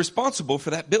had to be responsible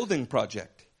for that building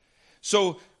project.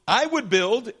 So I would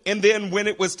build, and then when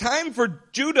it was time for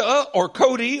Judah or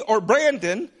Cody or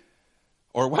Brandon,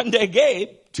 or one day Gabe,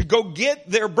 to go get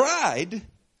their bride,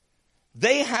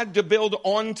 they had to build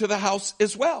onto the house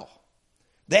as well.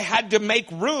 They had to make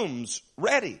rooms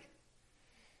ready.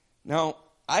 Now,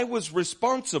 I was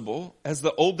responsible as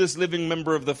the oldest living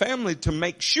member of the family to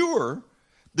make sure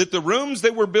that the rooms they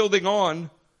were building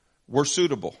on were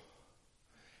suitable.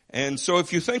 And so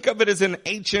if you think of it as an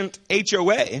ancient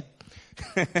HOA,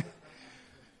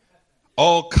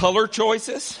 all color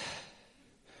choices,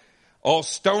 all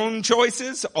stone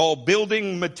choices, all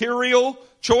building material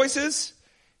choices,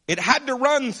 it had to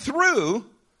run through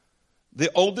the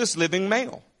oldest living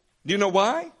male. Do you know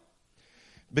why?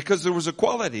 Because there was a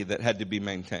quality that had to be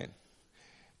maintained.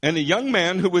 And a young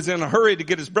man who was in a hurry to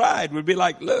get his bride would be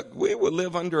like, look, we will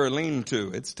live under a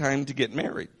lean-to. It's time to get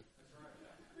married.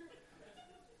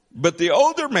 But the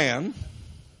older man,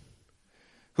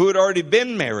 who had already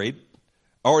been married,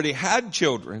 already had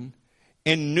children,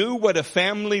 and knew what a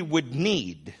family would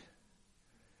need,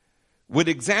 would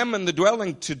examine the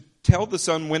dwelling to tell the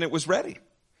son when it was ready.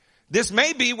 This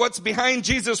may be what's behind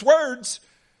Jesus' words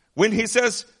when he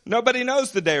says, nobody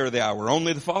knows the day or the hour,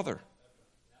 only the Father.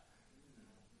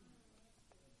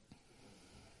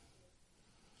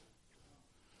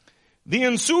 The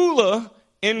insula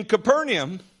in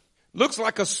Capernaum looks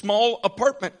like a small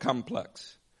apartment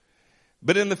complex.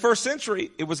 But in the first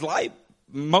century, it was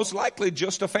most likely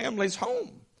just a family's home.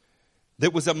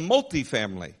 That was a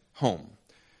multi-family home.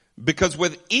 Because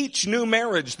with each new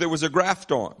marriage, there was a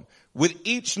graft on. With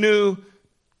each new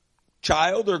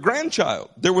child or grandchild,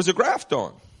 there was a graft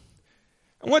on.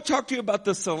 I want to talk to you about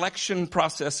the selection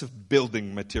process of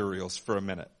building materials for a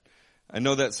minute. I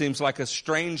know that seems like a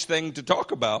strange thing to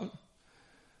talk about,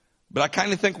 but I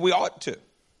kind of think we ought to.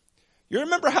 You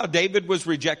remember how David was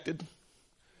rejected?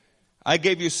 I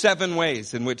gave you 7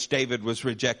 ways in which David was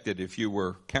rejected, if you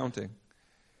were counting.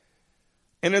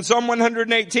 And in Psalm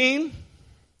 118,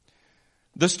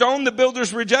 the stone the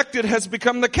builders rejected has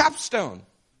become the capstone.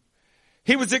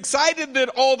 He was excited that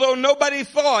although nobody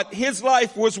thought his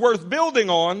life was worth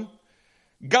building on,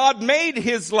 God made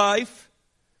his life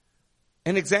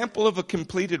an example of a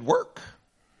completed work.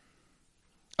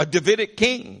 A Davidic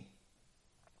king.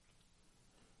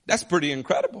 That's pretty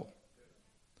incredible.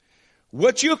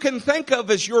 What you can think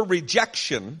of as your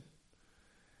rejection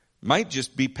might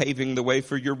just be paving the way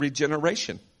for your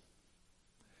regeneration.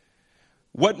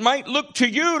 What might look to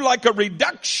you like a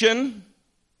reduction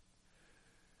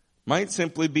might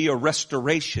simply be a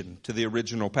restoration to the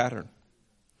original pattern.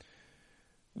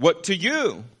 What to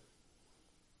you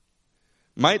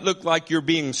might look like you're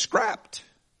being scrapped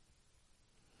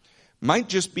might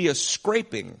just be a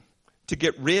scraping to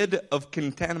get rid of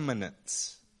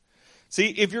contaminants. See,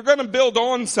 if you're going to build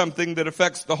on something that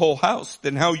affects the whole house,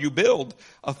 then how you build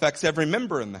affects every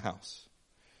member in the house.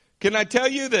 Can I tell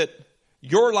you that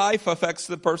your life affects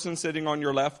the person sitting on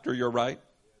your left or your right?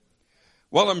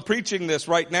 While I'm preaching this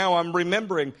right now, I'm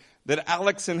remembering that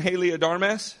Alex and Haley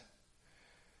Adarmas,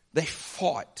 they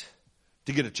fought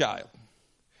to get a child.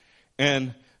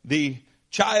 And the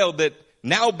child that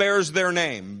now bears their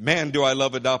name, man, do I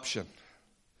love adoption,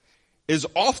 is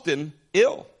often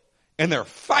ill. And they're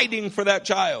fighting for that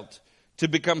child to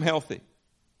become healthy.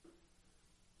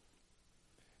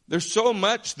 There's so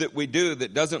much that we do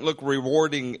that doesn't look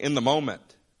rewarding in the moment.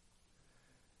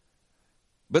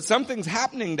 But something's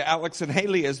happening to Alex and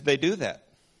Haley as they do that.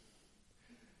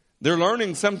 They're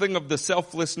learning something of the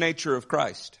selfless nature of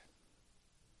Christ.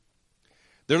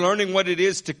 They're learning what it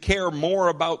is to care more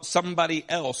about somebody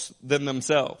else than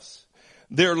themselves.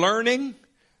 They're learning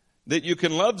that you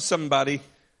can love somebody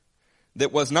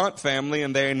that was not family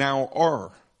and they now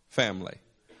are family.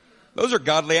 Those are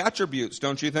godly attributes,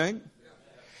 don't you think?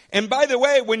 And by the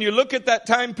way, when you look at that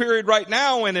time period right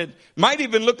now, and it might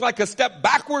even look like a step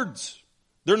backwards,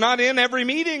 they're not in every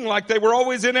meeting like they were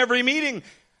always in every meeting.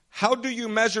 How do you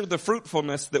measure the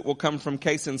fruitfulness that will come from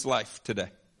Kaysen's life today?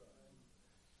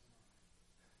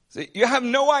 See, you have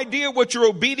no idea what your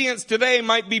obedience today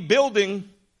might be building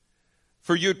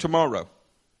for you tomorrow.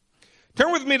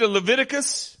 Turn with me to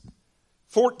Leviticus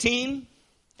 14.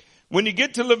 When you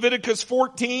get to Leviticus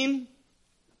 14,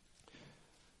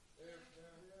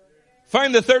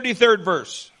 find the 33rd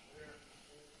verse.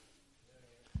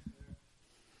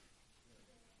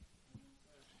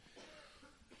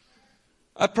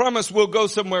 I promise we'll go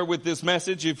somewhere with this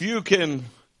message. If you can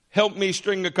help me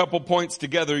string a couple points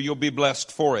together, you'll be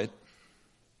blessed for it.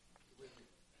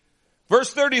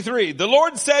 Verse 33, the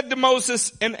Lord said to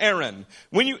Moses and Aaron,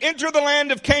 when you enter the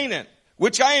land of Canaan,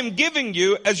 which I am giving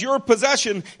you as your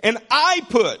possession, and I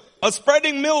put a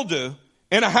spreading mildew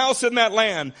in a house in that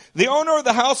land, the owner of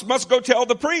the house must go tell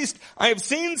the priest, I have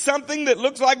seen something that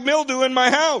looks like mildew in my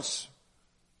house.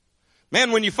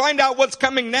 Man, when you find out what's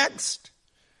coming next,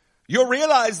 you'll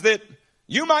realize that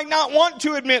you might not want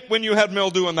to admit when you had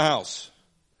mildew in the house.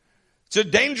 It's a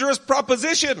dangerous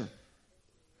proposition.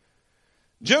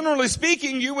 Generally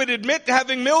speaking, you would admit to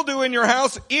having mildew in your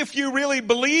house if you really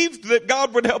believed that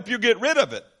God would help you get rid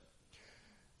of it.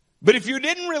 But if you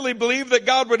didn't really believe that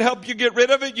God would help you get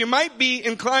rid of it, you might be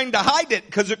inclined to hide it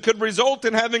because it could result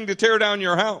in having to tear down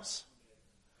your house.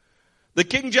 The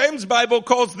King James Bible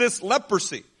calls this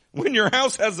leprosy, when your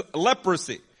house has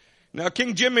leprosy. Now,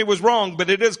 King Jimmy was wrong, but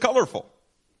it is colorful.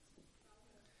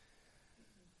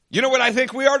 You know what I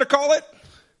think we are to call it?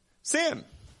 Sin.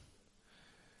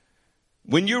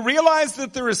 When you realize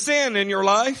that there is sin in your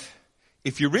life,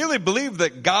 if you really believe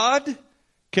that God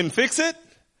can fix it,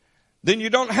 then you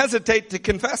don't hesitate to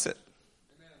confess it.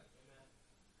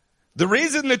 The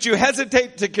reason that you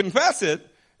hesitate to confess it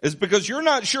is because you're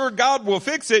not sure God will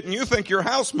fix it and you think your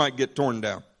house might get torn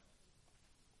down.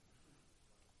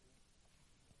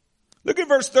 Look at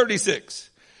verse 36.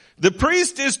 The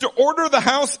priest is to order the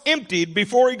house emptied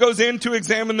before he goes in to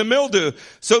examine the mildew,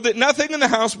 so that nothing in the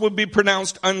house will be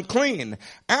pronounced unclean.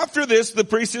 After this, the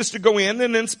priest is to go in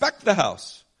and inspect the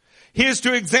house. He is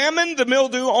to examine the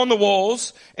mildew on the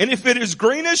walls, and if it is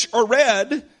greenish or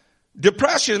red,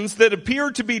 depressions that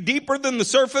appear to be deeper than the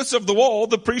surface of the wall,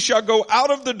 the priest shall go out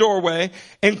of the doorway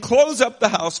and close up the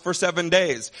house for 7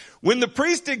 days. When the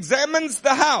priest examines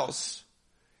the house,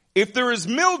 if there is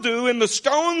mildew in the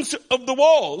stones of the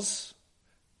walls,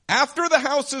 after the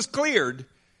house is cleared,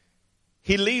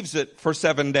 he leaves it for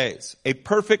 7 days. A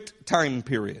perfect time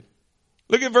period.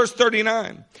 Look at verse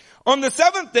 39. On the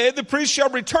 7th day, the priest shall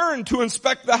return to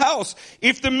inspect the house.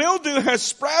 If the mildew has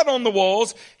spread on the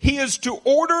walls, he is to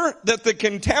order that the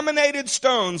contaminated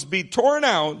stones be torn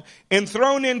out and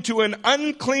thrown into an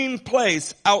unclean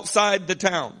place outside the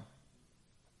town.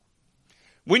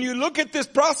 When you look at this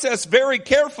process very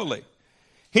carefully,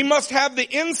 he must have the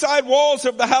inside walls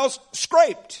of the house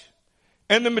scraped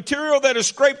and the material that is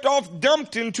scraped off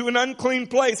dumped into an unclean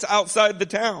place outside the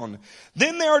town.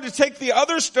 Then they are to take the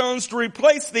other stones to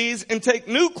replace these and take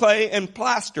new clay and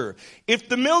plaster. If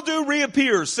the mildew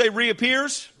reappears, say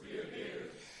reappears.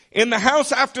 In the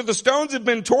house after the stones have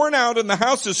been torn out and the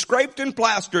house is scraped and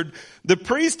plastered, the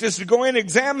priest is to go in and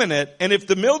examine it. And if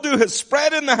the mildew has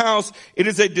spread in the house, it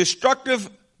is a destructive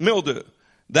mildew.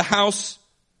 The house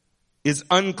is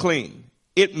unclean.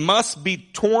 It must be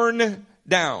torn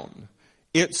down.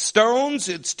 Its stones,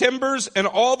 its timbers, and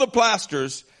all the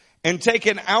plasters, and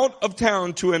taken out of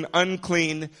town to an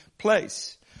unclean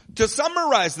place. To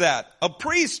summarize that, a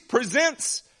priest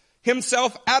presents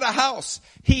himself at a house.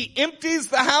 He empties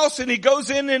the house and he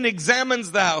goes in and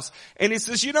examines the house. And he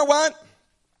says, you know what?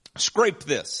 Scrape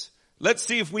this. Let's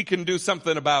see if we can do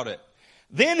something about it.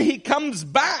 Then he comes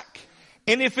back,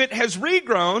 and if it has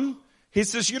regrown, he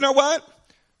says, you know what?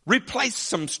 replace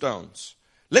some stones.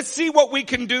 Let's see what we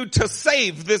can do to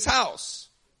save this house.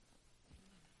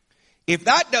 If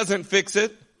that doesn't fix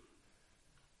it,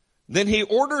 then he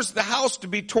orders the house to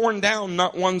be torn down,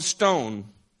 not one stone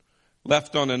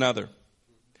left on another.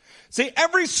 See,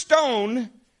 every stone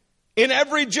in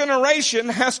every generation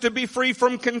has to be free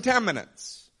from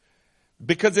contaminants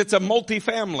because it's a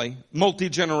multi-family,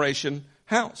 multi-generation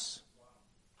house.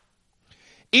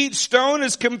 Each stone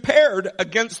is compared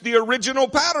against the original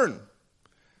pattern.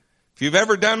 If you've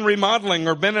ever done remodeling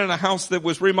or been in a house that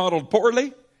was remodeled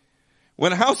poorly,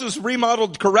 when a house is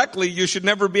remodeled correctly, you should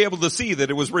never be able to see that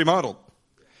it was remodeled.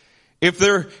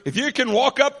 If you can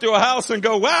walk up to a house and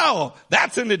go, wow,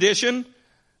 that's an addition,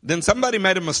 then somebody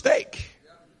made a mistake.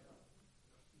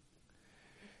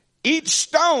 Each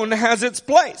stone has its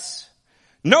place.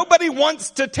 Nobody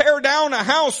wants to tear down a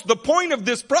house. The point of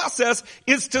this process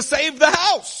is to save the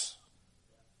house.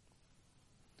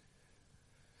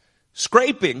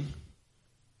 Scraping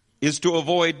is to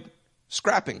avoid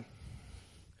scrapping.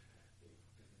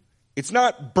 It's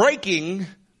not breaking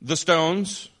the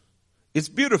stones, it's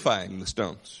beautifying the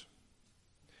stones.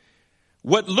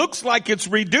 What looks like it's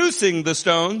reducing the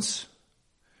stones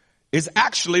is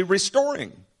actually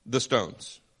restoring the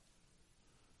stones.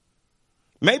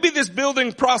 Maybe this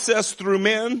building process through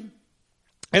men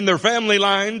and their family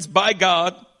lines by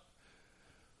God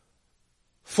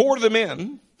for the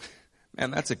men. Man,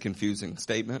 that's a confusing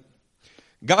statement.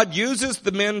 God uses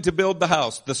the men to build the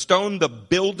house. The stone the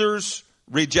builders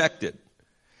rejected.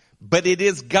 But it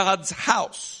is God's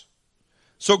house.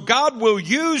 So God will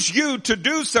use you to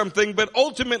do something, but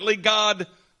ultimately God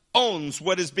owns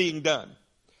what is being done.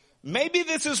 Maybe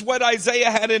this is what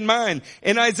Isaiah had in mind.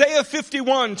 In Isaiah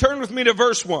 51, turn with me to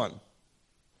verse 1.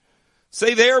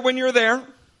 Say there when you're there.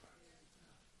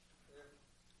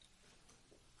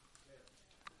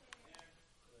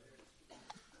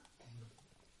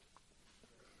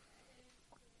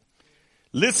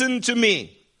 Listen to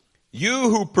me,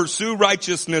 you who pursue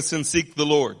righteousness and seek the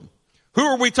Lord. Who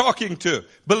are we talking to?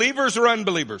 Believers or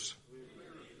unbelievers?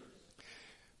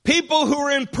 People who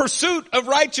are in pursuit of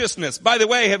righteousness. By the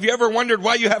way, have you ever wondered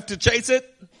why you have to chase it?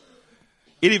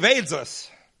 It evades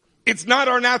us. It's not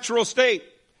our natural state.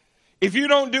 If you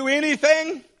don't do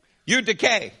anything, you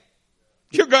decay.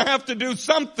 You're going to have to do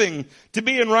something to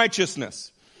be in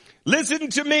righteousness. Listen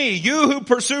to me, you who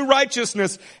pursue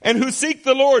righteousness and who seek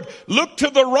the Lord. Look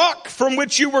to the rock from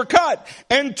which you were cut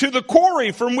and to the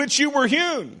quarry from which you were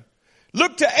hewn.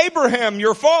 Look to Abraham,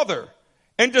 your father,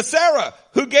 and to Sarah,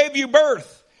 who gave you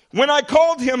birth. When I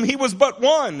called him, he was but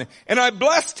one, and I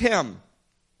blessed him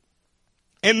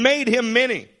and made him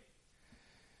many.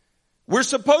 We're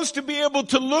supposed to be able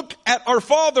to look at our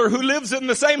Father who lives in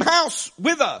the same house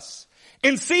with us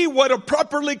and see what a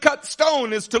properly cut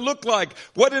stone is to look like,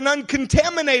 what an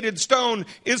uncontaminated stone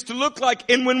is to look like.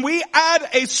 And when we add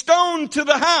a stone to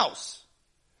the house,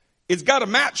 it's got to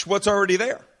match what's already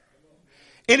there.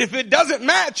 And if it doesn't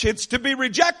match, it's to be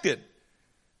rejected.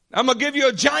 I'm going to give you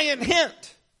a giant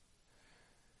hint.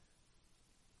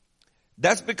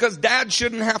 That's because dad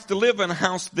shouldn't have to live in a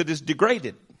house that is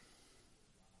degraded.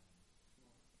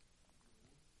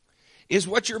 Is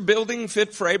what you're building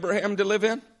fit for Abraham to live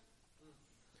in?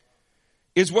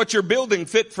 Is what you're building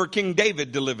fit for King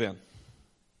David to live in?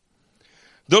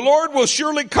 The Lord will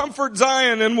surely comfort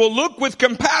Zion and will look with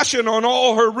compassion on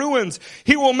all her ruins.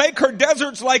 He will make her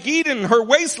deserts like Eden, her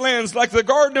wastelands like the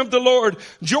garden of the Lord.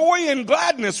 Joy and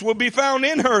gladness will be found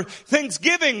in her,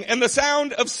 thanksgiving and the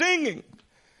sound of singing.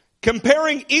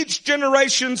 Comparing each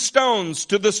generation's stones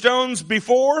to the stones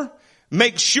before,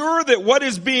 make sure that what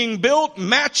is being built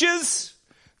matches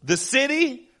the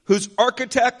city whose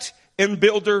architect and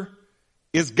builder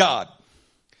is God.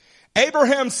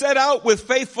 Abraham set out with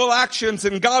faithful actions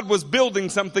and God was building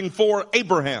something for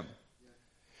Abraham.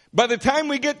 By the time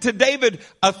we get to David,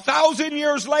 1,000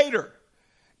 years later,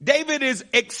 David is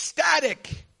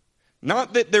ecstatic.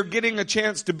 Not that they're getting a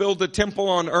chance to build a temple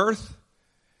on earth,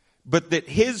 but that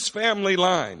his family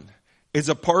line is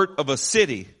a part of a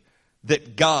city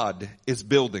that God is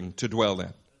building to dwell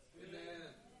in.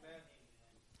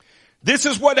 This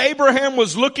is what Abraham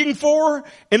was looking for,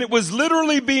 and it was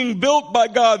literally being built by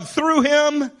God through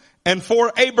him and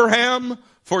for Abraham,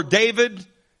 for David,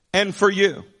 and for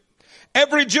you.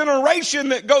 Every generation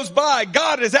that goes by,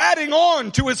 God is adding on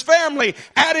to his family,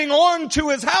 adding on to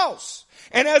his house.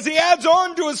 And as he adds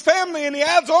on to his family and he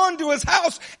adds on to his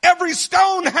house, every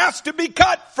stone has to be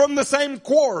cut from the same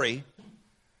quarry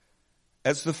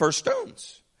as the first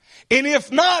stones. And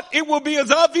if not, it will be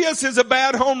as obvious as a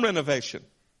bad home renovation.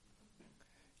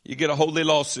 You get a holy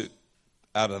lawsuit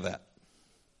out of that.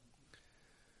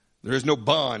 There is no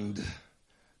bond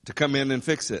to come in and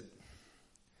fix it.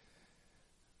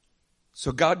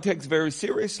 So God takes very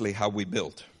seriously how we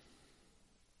build.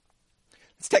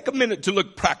 Let's take a minute to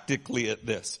look practically at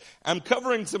this. I'm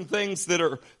covering some things that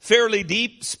are fairly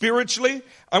deep spiritually.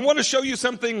 I want to show you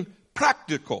something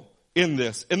practical in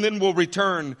this, and then we'll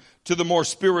return to the more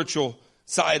spiritual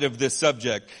side of this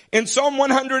subject. In Psalm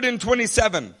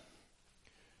 127,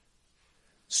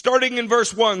 starting in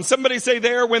verse 1, somebody say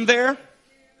there when there.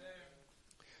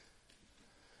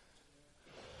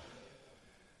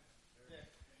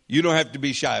 You don't have to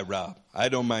be shy, Rob. I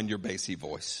don't mind your bassy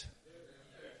voice.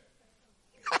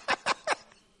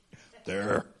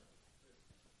 There.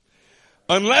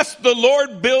 Unless the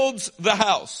Lord builds the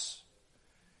house,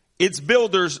 its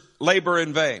builders labor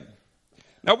in vain.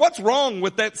 Now what's wrong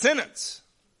with that sentence?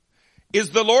 Is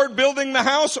the Lord building the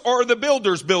house or are the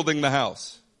builders building the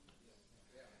house?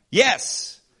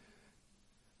 Yes.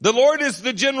 The Lord is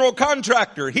the general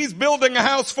contractor. He's building a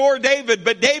house for David,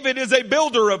 but David is a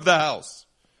builder of the house.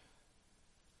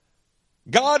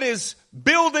 God is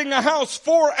building a house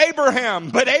for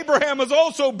Abraham, but Abraham is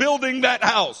also building that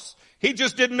house. He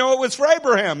just didn't know it was for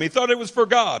Abraham. He thought it was for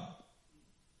God.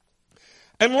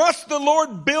 Unless the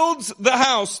Lord builds the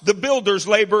house, the builders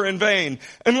labor in vain.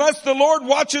 Unless the Lord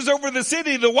watches over the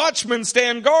city, the watchmen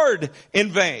stand guard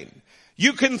in vain.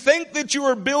 You can think that you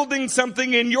are building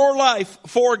something in your life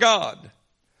for God.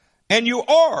 And you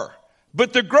are.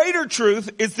 But the greater truth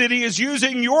is that He is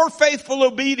using your faithful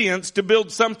obedience to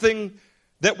build something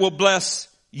that will bless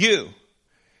you.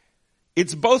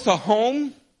 It's both a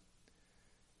home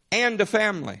and a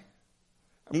family.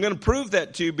 I'm going to prove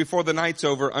that to you before the night's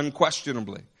over,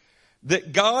 unquestionably.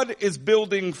 That God is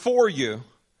building for you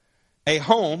a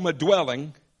home, a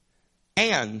dwelling,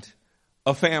 and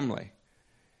a family.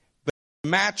 But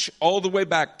match all the way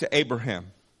back to Abraham.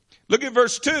 Look at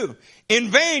verse 2. In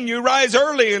vain you rise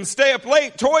early and stay up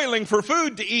late, toiling for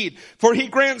food to eat, for He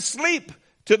grants sleep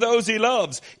to those He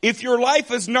loves. If your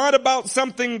life is not about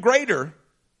something greater,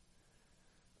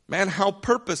 man, how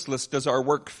purposeless does our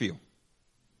work feel?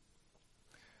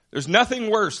 There's nothing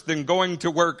worse than going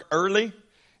to work early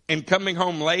and coming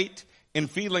home late and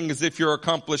feeling as if you're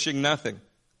accomplishing nothing.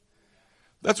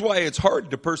 That's why it's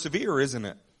hard to persevere, isn't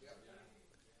it?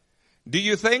 Do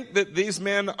you think that these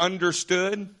men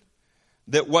understood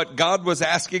that what God was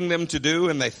asking them to do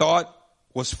and they thought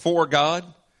was for God,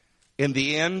 in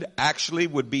the end actually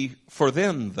would be for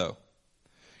them, though?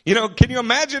 You know, can you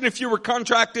imagine if you were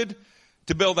contracted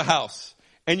to build a house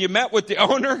and you met with the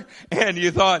owner and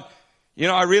you thought, you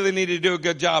know, I really need to do a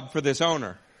good job for this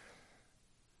owner.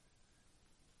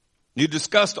 You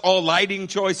discussed all lighting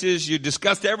choices. You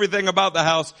discussed everything about the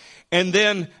house. And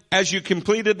then as you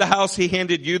completed the house, he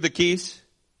handed you the keys.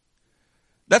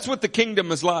 That's what the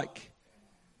kingdom is like.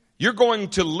 You're going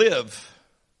to live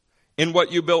in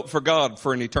what you built for God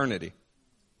for an eternity.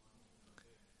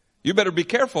 You better be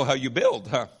careful how you build,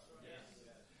 huh?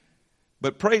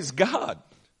 But praise God.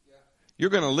 You're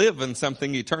going to live in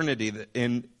something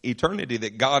in eternity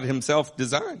that God Himself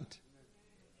designed.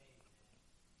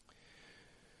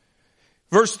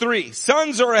 Verse 3,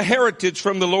 sons are a heritage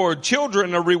from the Lord,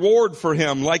 children a reward for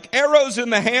Him. Like arrows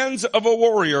in the hands of a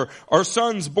warrior are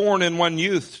sons born in one's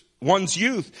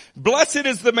youth. Blessed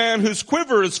is the man whose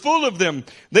quiver is full of them.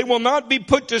 They will not be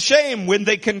put to shame when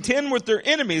they contend with their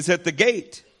enemies at the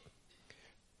gate.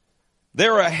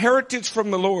 They're a heritage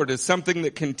from the Lord is something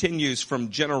that continues from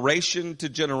generation to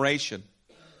generation.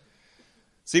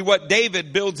 See, what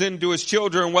David builds into his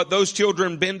children, what those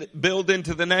children build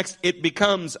into the next, it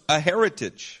becomes a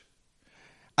heritage.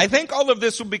 I think all of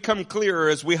this will become clearer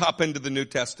as we hop into the New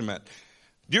Testament.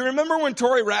 Do you remember when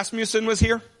Tori Rasmussen was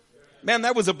here? Man,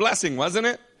 that was a blessing, wasn't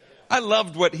it? I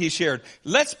loved what he shared.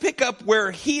 Let's pick up where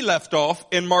he left off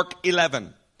in Mark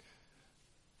 11.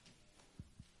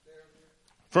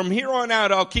 From here on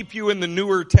out, I'll keep you in the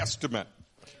Newer Testament.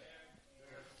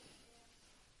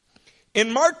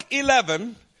 In Mark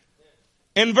 11,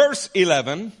 in verse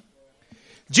 11,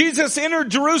 Jesus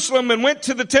entered Jerusalem and went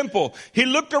to the temple. He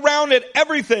looked around at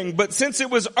everything, but since it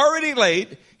was already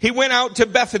late, he went out to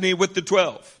Bethany with the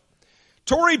 12.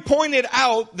 Tori pointed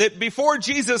out that before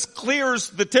Jesus clears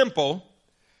the temple,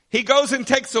 he goes and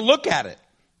takes a look at it.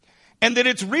 And that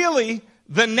it's really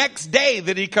the next day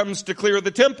that he comes to clear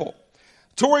the temple.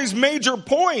 Tori's major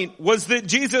point was that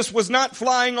Jesus was not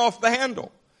flying off the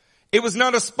handle. It was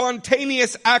not a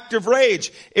spontaneous act of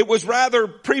rage. It was rather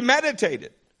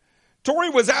premeditated. Tori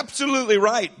was absolutely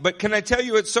right, but can I tell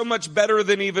you it's so much better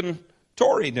than even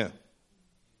Tori knew.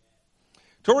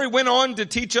 Tori went on to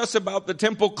teach us about the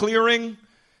temple clearing.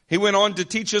 He went on to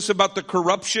teach us about the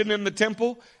corruption in the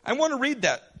temple. I want to read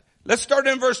that. Let's start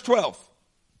in verse 12.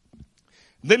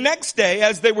 The next day,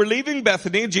 as they were leaving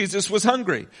Bethany, Jesus was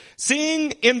hungry.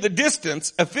 Seeing in the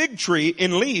distance a fig tree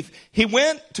in leaf, he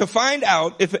went to find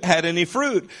out if it had any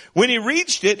fruit. When he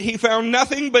reached it, he found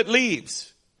nothing but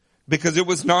leaves, because it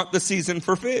was not the season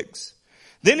for figs.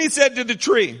 Then he said to the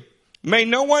tree, "May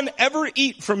no one ever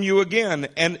eat from you again."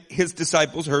 And his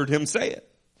disciples heard him say it.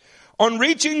 On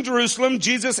reaching Jerusalem,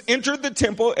 Jesus entered the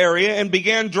temple area and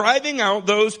began driving out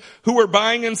those who were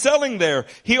buying and selling there.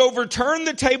 He overturned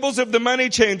the tables of the money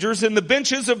changers and the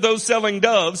benches of those selling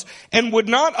doves, and would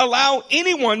not allow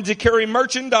anyone to carry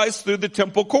merchandise through the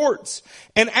temple courts.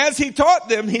 And as he taught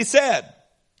them, he said,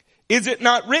 "Is it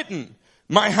not written,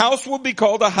 'My house will be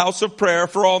called a house of prayer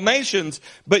for all nations,'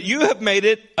 but you have made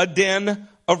it a den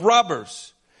of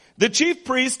robbers." The chief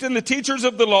priests and the teachers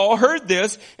of the law heard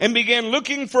this and began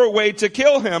looking for a way to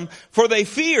kill him, for they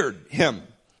feared him,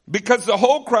 because the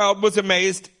whole crowd was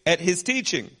amazed at his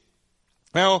teaching.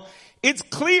 Now, it's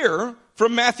clear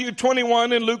from Matthew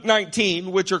 21 and Luke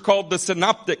 19, which are called the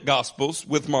Synoptic Gospels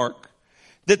with Mark,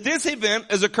 that this event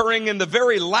is occurring in the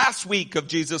very last week of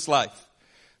Jesus' life.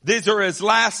 These are his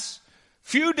last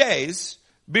few days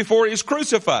before he's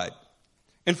crucified.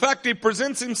 In fact, he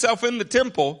presents himself in the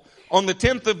temple on the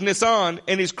 10th of Nisan,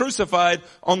 and he's crucified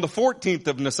on the 14th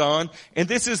of Nisan, and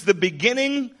this is the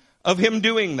beginning of him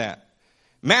doing that.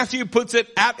 Matthew puts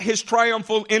it at his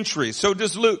triumphal entry. So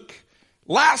does Luke.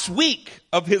 Last week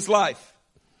of his life.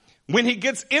 When he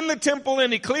gets in the temple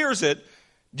and he clears it,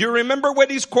 do you remember what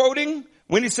he's quoting?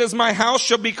 When he says, "My house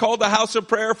shall be called a house of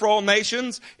prayer for all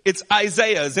nations," it's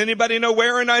Isaiah. Does anybody know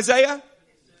where in Isaiah?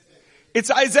 It's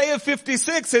Isaiah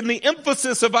 56, and the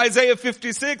emphasis of Isaiah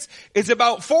 56 is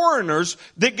about foreigners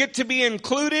that get to be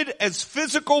included as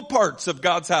physical parts of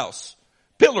God's house.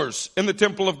 Pillars in the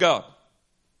temple of God.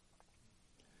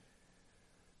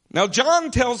 Now,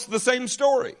 John tells the same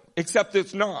story, except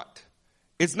it's not.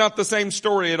 It's not the same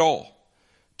story at all.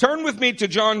 Turn with me to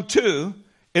John 2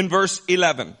 in verse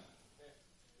 11.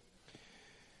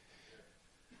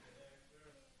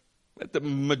 Let the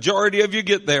majority of you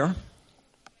get there.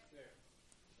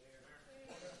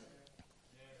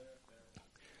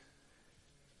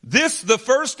 This, the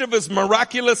first of his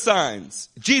miraculous signs,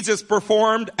 Jesus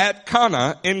performed at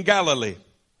Cana in Galilee.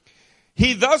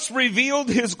 He thus revealed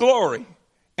his glory,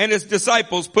 and his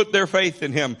disciples put their faith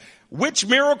in him. Which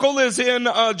miracle is in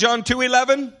John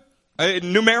 2:11?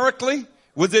 Numerically?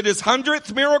 Was it his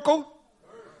 100th miracle?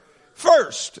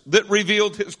 First that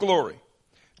revealed his glory.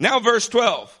 Now verse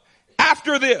 12.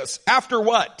 After this, after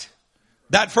what?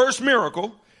 That first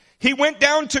miracle, he went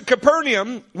down to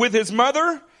Capernaum with his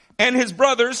mother and his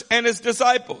brothers and his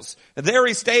disciples. There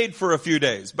he stayed for a few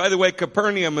days. By the way,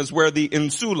 Capernaum is where the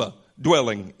insula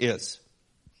dwelling is.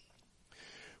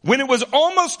 When it was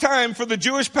almost time for the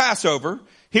Jewish Passover,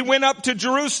 he went up to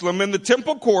Jerusalem. In the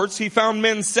temple courts, he found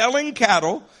men selling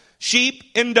cattle, sheep,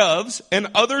 and doves,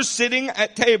 and others sitting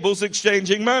at tables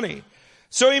exchanging money.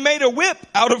 So he made a whip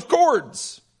out of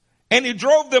cords, and he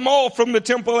drove them all from the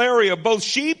temple area, both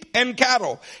sheep and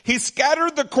cattle. He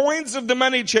scattered the coins of the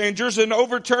money changers and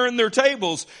overturned their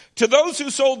tables. To those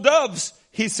who sold doves,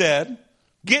 he said,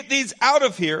 "Get these out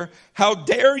of here. How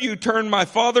dare you turn my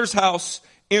Father's house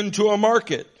into a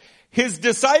market?" His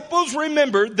disciples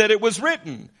remembered that it was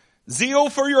written, "Zeal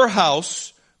for your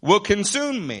house will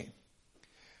consume me."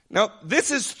 Now, this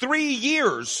is 3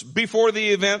 years before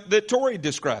the event that Tori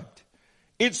described.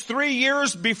 It's 3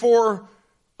 years before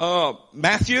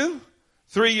Matthew,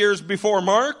 3 years before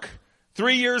Mark,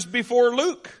 3 years before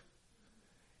Luke.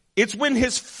 It's when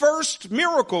his first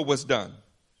miracle was done.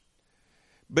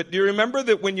 But do you remember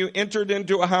that when you entered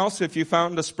into a house, if you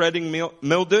found a spreading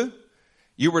mildew,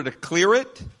 you were to clear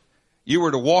it, you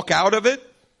were to walk out of it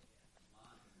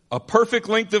a perfect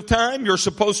length of time, you're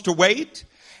supposed to wait,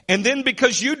 and then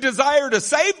because you desire to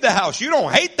save the house, you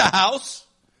don't hate the house,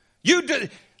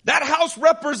 that house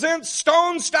represents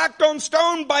stone stacked on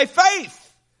stone by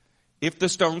faith, if the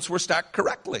stones were stacked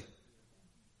correctly.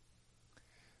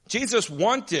 Jesus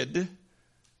wanted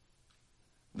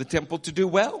the temple to do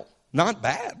well, not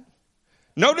bad.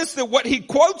 Notice that what he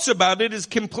quotes about it is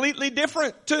completely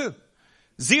different too.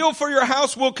 Zeal for your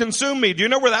house will consume me. Do you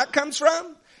know where that comes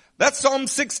from? That's Psalm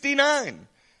 69.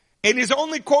 And he's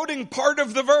only quoting part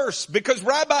of the verse because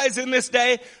rabbis in this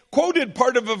day quoted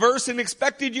part of a verse and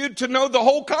expected you to know the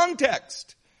whole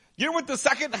context. You know what the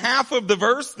second half of the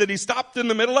verse that he stopped in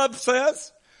the middle of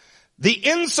says? The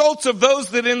insults of those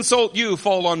that insult you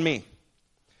fall on me.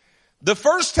 The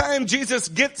first time Jesus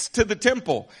gets to the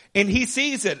temple and he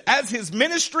sees it, as his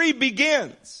ministry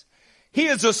begins, he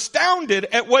is astounded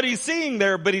at what he's seeing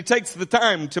there, but he takes the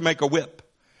time to make a whip.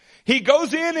 He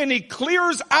goes in and he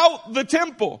clears out the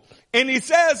temple and he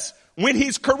says, when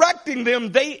he's correcting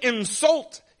them, they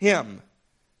insult him.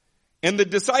 And the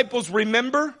disciples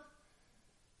remember,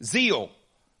 zeal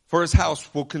for his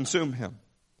house will consume him.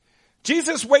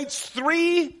 Jesus waits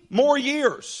 3 more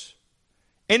years,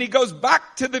 and he goes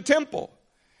back to the temple.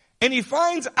 And he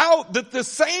finds out that the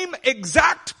same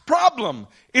exact problem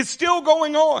is still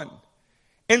going on.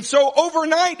 And so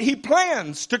overnight he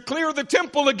plans to clear the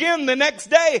temple again the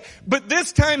next day. But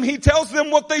this time he tells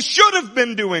them what they should have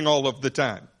been doing all of the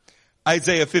time.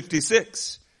 Isaiah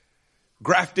 56.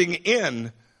 Grafting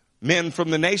in men from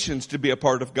the nations to be a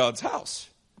part of God's house.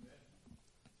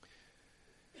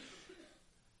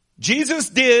 Jesus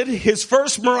did his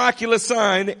first miraculous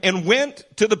sign and went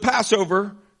to the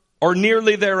Passover or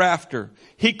nearly thereafter.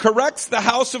 He corrects the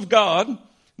house of God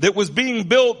that was being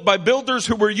built by builders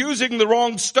who were using the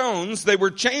wrong stones. They were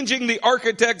changing the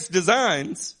architect's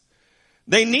designs.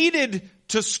 They needed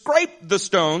to scrape the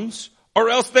stones or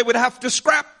else they would have to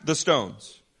scrap the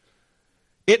stones.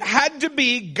 It had to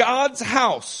be God's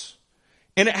house,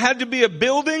 and it had to be a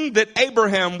building that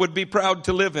Abraham would be proud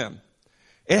to live in.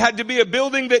 It had to be a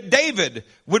building that David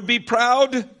would be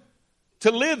proud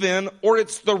to live in, or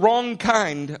it's the wrong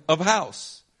kind of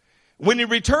house. When he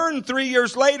returned 3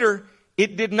 years later,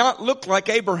 it did not look like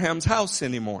Abraham's house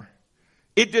anymore.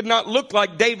 It did not look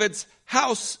like David's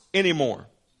house anymore.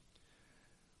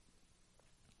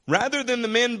 Rather than the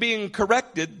men being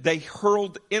corrected, they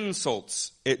hurled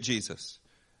insults at Jesus.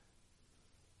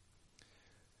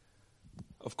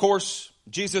 Of course,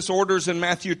 Jesus orders in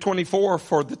Matthew 24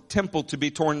 for the temple to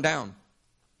be torn down.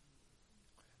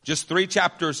 Just 3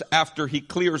 chapters after he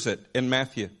clears it in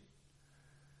Matthew.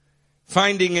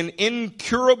 Finding an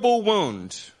incurable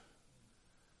wound,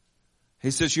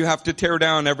 he says you have to tear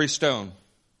down every stone.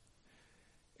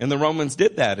 And the Romans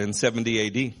did that in 70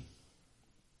 AD.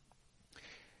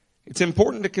 It's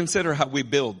important to consider how we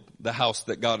build the house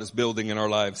that God is building in our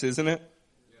lives, isn't it?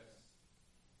 Yes.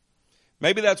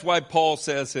 Maybe that's why Paul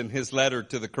says in his letter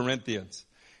to the Corinthians,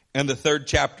 in the 3rd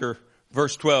chapter,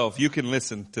 verse 12, you can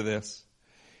listen to this.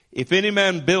 If any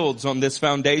man builds on this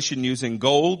foundation using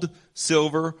gold,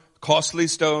 silver, costly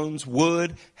stones,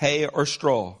 wood, hay, or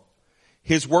straw,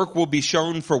 his work will be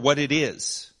shown for what it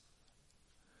is,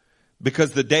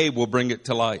 because the day will bring it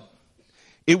to light.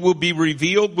 It will be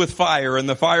revealed with fire, and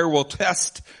the fire will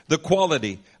test the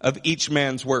quality of each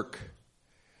man's work.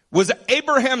 Was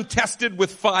Abraham tested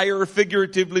with fire,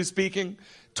 figuratively speaking?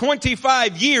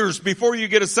 25 years before you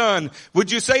get a son.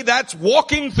 Would you say that's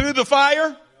walking through the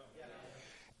fire?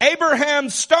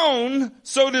 Abraham's stone,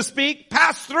 so to speak,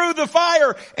 passed through the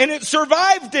fire and it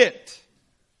survived it.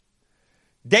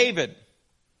 David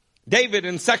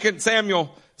in 2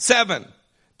 Samuel 7.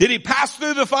 Did he pass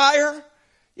through the fire?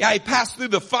 Yeah, he passed through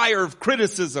the fire of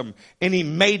criticism and he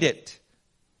made it.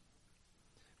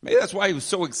 Maybe that's why he was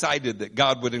so excited that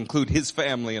God would include his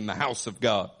family in the house of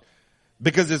God.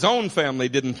 Because his own family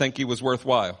didn't think he was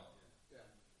worthwhile.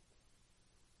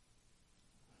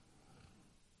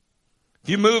 If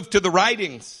you move to the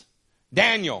writings,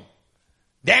 Daniel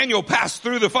passed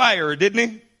through the fire, didn't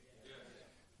he?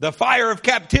 The fire of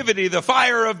captivity, the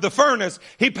fire of the furnace.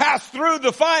 He passed through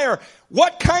the fire.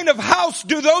 What kind of house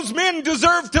do those men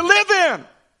deserve to live in?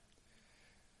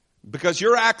 Because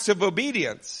your acts of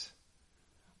obedience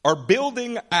are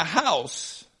building a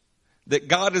house that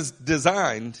God has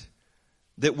designed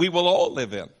that we will all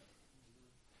live in.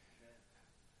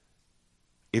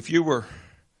 If you were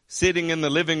sitting in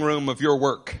the living room of your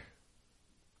work,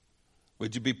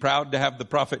 would you be proud to have the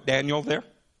prophet Daniel there?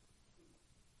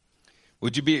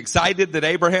 Would you be excited that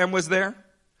Abraham was there?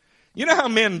 You know how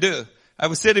men do. I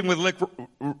was sitting with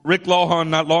Rick Lawhon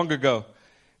not long ago,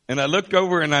 and I looked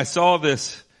over and I saw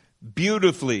this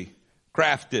beautifully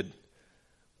crafted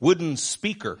wooden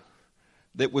speaker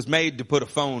that was made to put a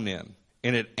phone in,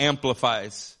 and it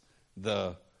amplifies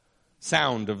the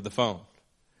sound of the phone.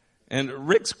 And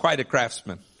Rick's quite a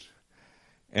craftsman.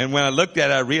 And when I looked at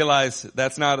it, I realized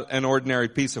that's not an ordinary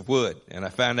piece of wood. And I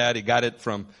found out he got it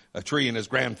from a tree in his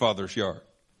grandfather's yard.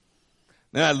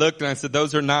 Then I looked and I said,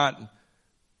 those are not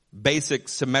basic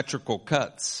symmetrical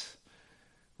cuts.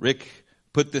 Rick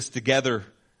put this together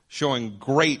showing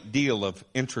great deal of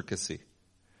intricacy.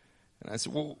 And I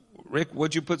said, well, Rick,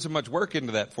 what'd you put so much work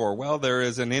into that for? Well, there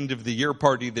is an end of the year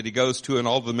party that he goes to and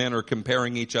all the men are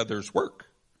comparing each other's work.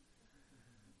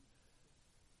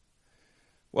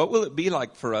 What will it be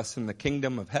like for us in the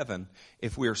kingdom of heaven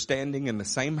if we are standing in the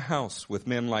same house with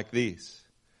men like these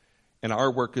and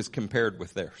our work is compared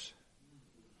with theirs?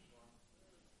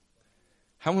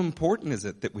 How important is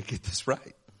it that we get this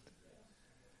right?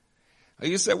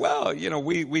 You say, well,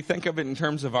 we think of it in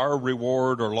terms of our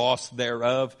reward or loss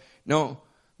thereof. No,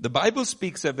 The Bible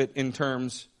speaks of it in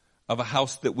terms of a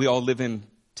house that we all live in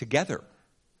together.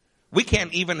 We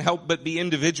can't even help but be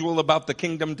individual about the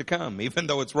kingdom to come, even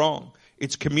though it's wrong.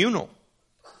 It's communal.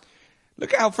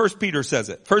 Look at how 1 Peter says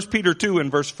it. 1 Peter 2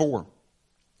 and verse 4.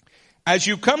 As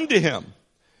you come to him,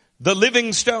 the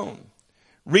living stone,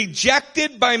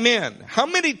 rejected by men. How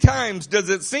many times does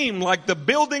it seem like the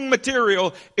building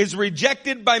material is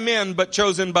rejected by men but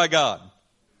chosen by God?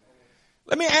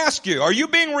 Let me ask you, are you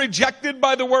being rejected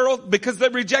by the world? Because they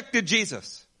rejected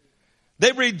Jesus.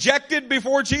 They rejected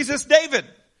before Jesus David.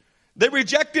 They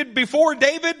rejected before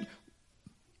David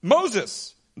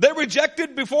Moses. They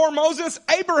rejected before Moses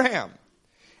Abraham.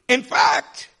 In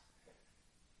fact,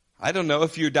 I don't know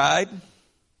if you died,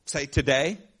 say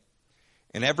today,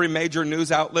 and every major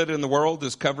news outlet in the world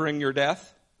is covering your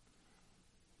death.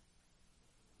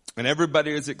 And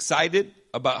everybody is excited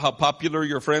about how popular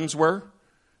your friends were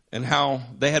and how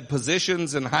they had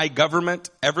positions in high government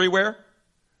everywhere.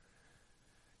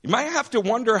 You might have to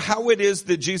wonder how it is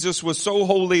that Jesus was so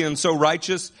holy and so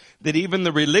righteous that even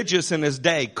the religious in his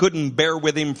day couldn't bear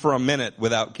with him for a minute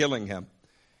without killing him.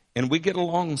 And we get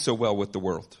along so well with the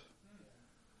world.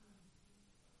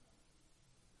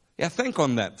 Yeah, think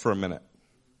on that for a minute.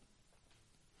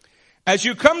 As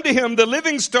you come to him, the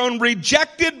living stone,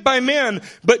 rejected by men,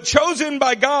 but chosen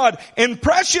by God and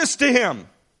precious to him.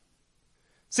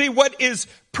 See, what is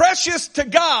precious to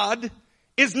God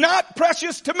is not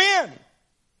precious to men.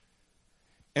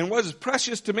 And what is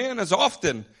precious to men is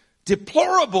often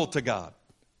deplorable to God.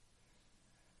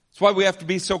 That's why we have to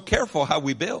be so careful how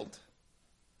we build.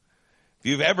 If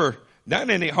you've ever done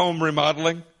any home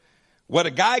remodeling, what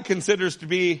a guy considers to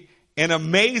be an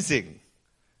amazing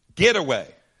getaway,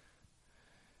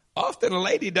 often a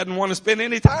lady doesn't want to spend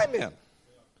any time in.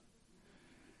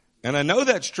 And I know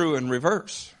that's true in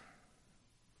reverse.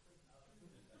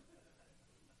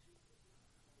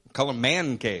 We call them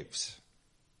man caves.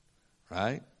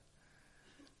 Right?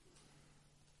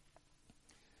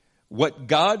 What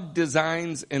God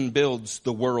designs and builds,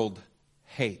 the world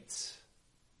hates.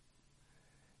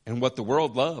 And what the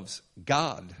world loves,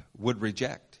 God would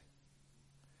reject.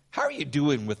 How are you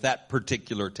doing with that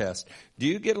particular test? Do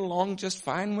you get along just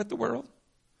fine with the world?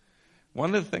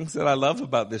 One of the things that I love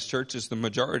about this church is the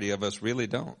majority of us really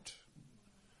don't.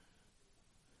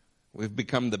 We've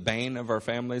become the bane of our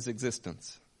family's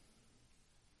existence.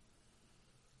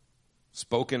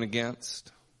 Spoken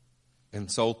against,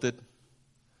 insulted,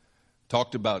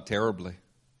 talked about terribly.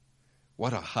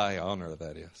 What a high honor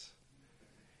that is.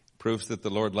 Proves that the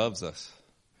Lord loves us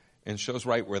and shows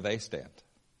right where they stand.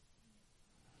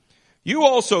 You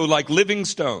also, like living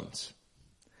stones,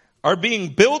 are being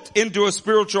built into a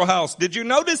spiritual house. Did you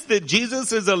notice that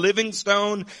Jesus is a living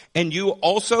stone and you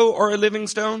also are a living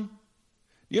stone?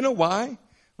 You know why?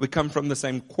 We come from the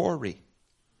same quarry.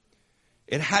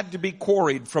 It had to be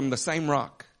quarried from the same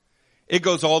rock. It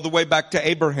goes all the way back to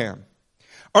Abraham.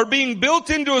 Are being built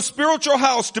into a spiritual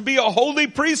house to be a holy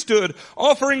priesthood,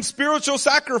 offering spiritual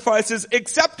sacrifices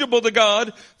acceptable to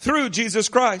God through Jesus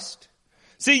Christ.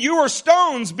 See, you are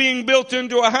stones being built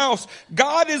into a house.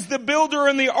 God is the builder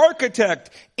and the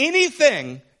architect.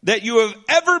 Anything that you have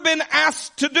ever been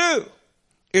asked to do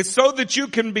is so that you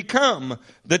can become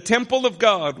the temple of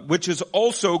God, which is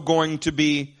also going to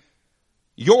be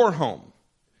your home.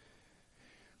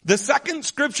 The second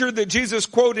scripture that Jesus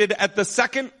quoted at the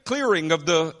second clearing of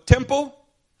the temple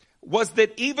was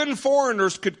that even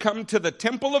foreigners could come to the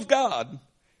temple of God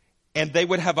and they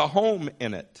would have a home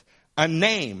in it, a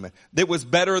name that was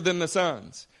better than the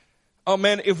sun's. Oh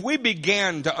man, if we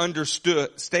began to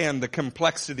understand the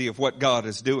complexity of what God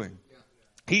is doing.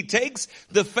 He takes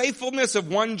the faithfulness of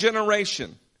one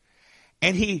generation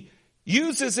and he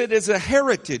uses it as a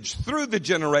heritage through the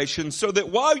generations so that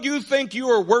while you think you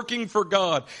are working for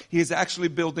God, he is actually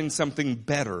building something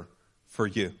better for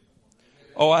you.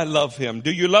 Oh, I love him.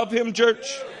 Do you love him, church?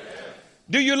 Yes.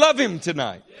 Do you love him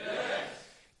tonight? Yes.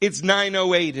 It's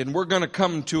 9:08 and we're going to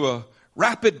come to a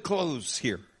rapid close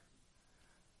here.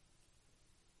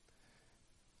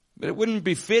 But it wouldn't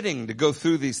be fitting to go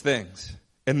through these things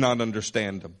and not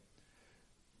understand them.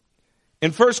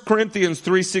 In 1 Corinthians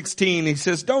 3:16, he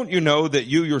says, don't you know that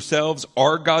you yourselves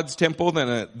are God's temple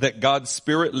and that God's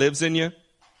Spirit lives in you?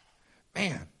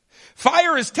 Man,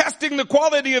 fire is testing the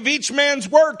quality of each man's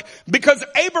work because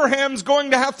Abraham's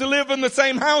going to have to live in the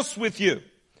same house with you.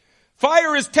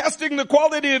 Fire is testing the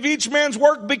quality of each man's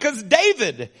work because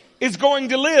David is going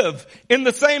to live in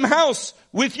the same house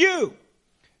with you.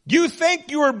 You think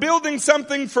you are building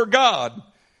something for God,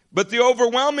 but the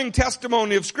overwhelming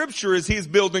testimony of Scripture is he's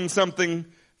building something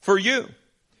for you.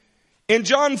 In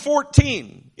John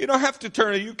 14, you don't have to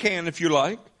turn it, you can if you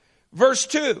like. Verse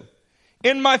 2,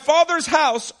 in my Father's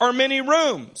house are many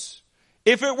rooms.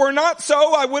 If it were not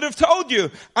so, I would have told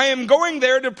you. I am going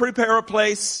there to prepare a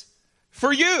place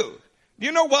for you. Do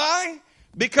you know why?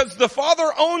 Because the Father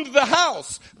owned the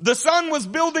house. The Son was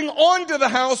building onto the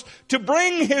house to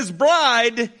bring his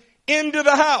bride into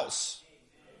the house.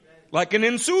 Like an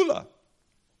insula.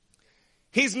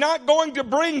 He's not going to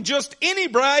bring just any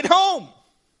bride home.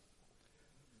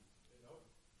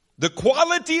 The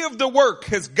quality of the work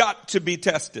has got to be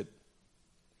tested.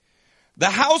 The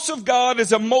house of God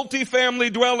is a multi-family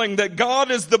dwelling that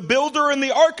God is the builder and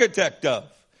the architect of.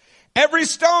 Every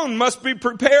stone must be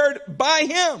prepared by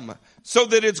him so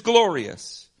that it's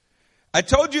glorious. I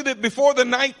told you that before the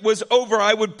night was over,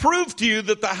 I would prove to you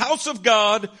that the house of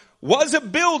God was a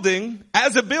building,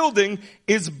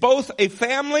 is both a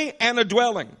family and a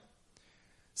dwelling.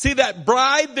 See that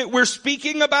bride that we're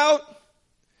speaking about?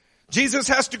 Jesus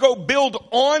has to go build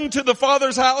onto the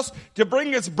Father's house to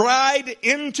bring his bride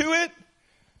into it.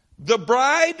 The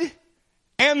bride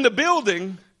and the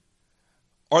building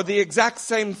are the exact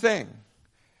same thing.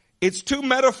 It's two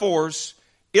metaphors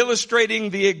illustrating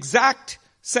the exact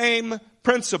same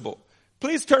principle.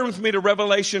 Please turn with me to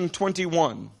Revelation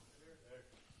 21.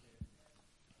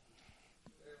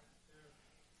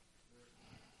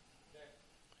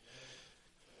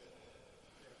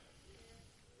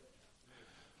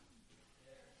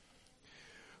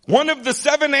 One of the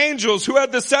seven angels who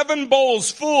had the seven bowls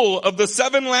full of the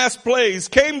seven last plagues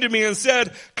came to me and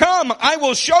said, come, I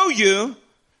will show you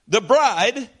the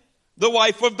bride, the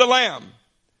wife of the Lamb.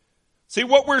 See,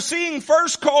 what we're seeing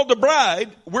first called the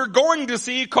bride, we're going to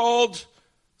see called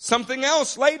something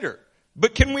else later.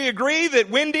 But can we agree that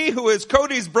Wendy, who is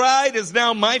Cody's bride, is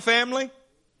now my family?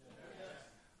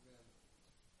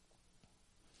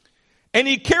 And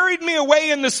he carried me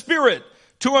away in the Spirit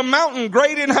to a mountain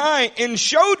great and high, and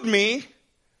showed me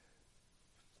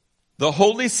the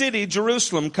holy city,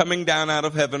 Jerusalem, coming down out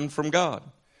of heaven from God.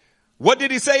 What did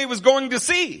he say he was going to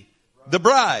see? The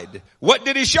bride. What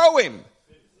did he show him?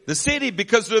 The city,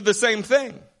 because they're the same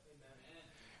thing.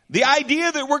 The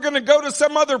idea that we're going to go to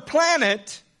some other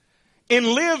planet and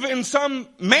live in some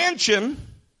mansion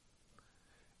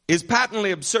is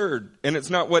patently absurd, and it's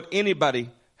not what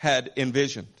anybody had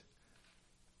envisioned.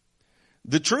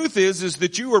 The truth is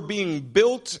that you are being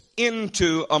built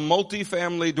into a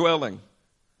multi-family dwelling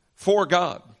for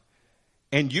God.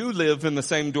 And you live in the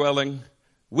same dwelling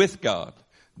with God.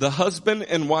 The husband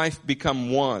and wife become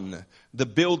one. The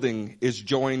building is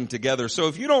joined together. So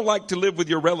if you don't like to live with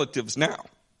your relatives now,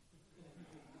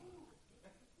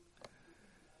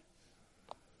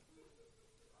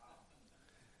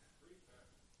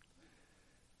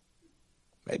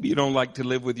 maybe you don't like to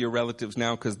live with your relatives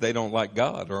now because they don't like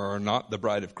God or are not the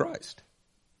bride of Christ.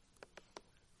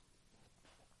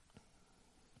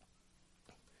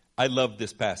 I love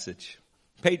this passage.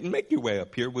 Peyton, make your way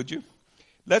up here, would you?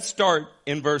 Let's start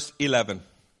in verse 11.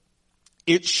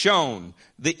 It shone.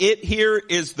 The it here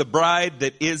is the bride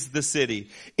that is the city.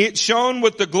 It shone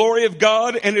with the glory of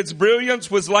God, and its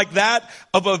brilliance was like that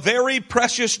of a very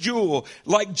precious jewel,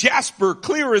 like jasper,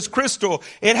 clear as crystal.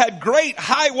 It had great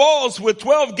high walls with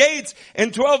 12 gates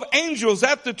and 12 angels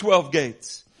at the 12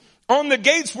 gates. On the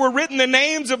gates were written the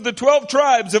names of the 12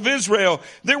 tribes of Israel.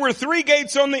 There were 3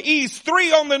 gates on the east,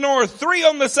 3 on the north, 3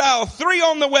 on the south, 3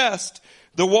 on the west.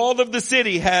 The wall of the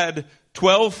city had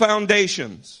 12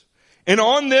 foundations. And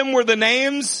on them were the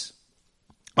names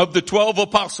of the 12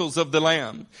 apostles of the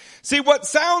Lamb. See, what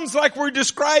sounds like we're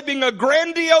describing a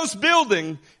grandiose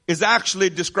building is actually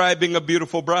describing a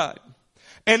beautiful bride.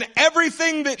 And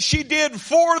everything that she did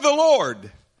for the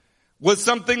Lord was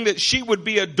something that she would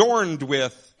be adorned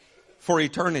with for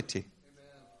eternity.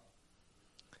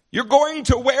 You're going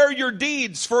to wear your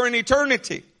deeds for an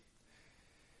eternity.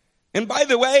 And by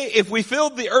the way, if we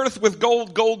filled the earth with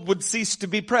gold, gold would cease to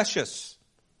be precious.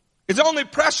 It's only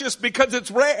precious because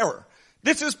it's rare.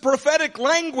 This is prophetic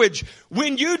language.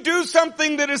 When you do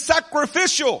something that is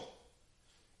sacrificial,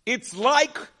 it's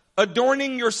like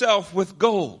adorning yourself with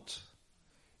gold.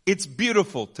 It's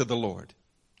beautiful to the Lord.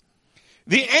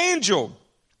 The angel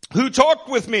who talked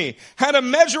with me had a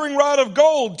measuring rod of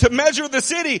gold to measure the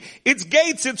city, its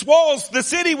gates, its walls. The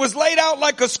city was laid out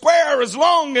like a square, as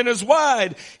long and as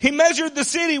wide. He measured the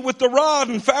city with the rod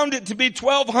and found it to be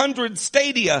 1,200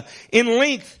 stadia in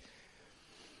length,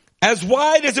 as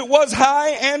wide as it was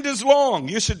high and as long.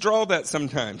 You should draw that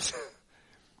sometimes.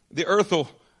 The earth will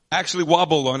actually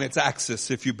wobble on its axis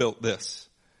if you built this,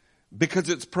 because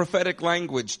it's prophetic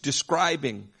language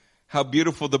describing how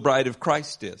beautiful the bride of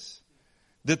Christ is.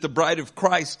 that the bride of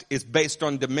Christ is based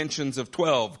on dimensions of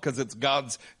 12 because it's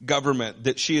God's government,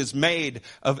 that she is made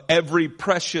of every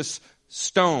precious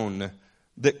stone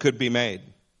that could be made.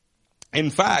 In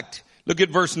fact, look at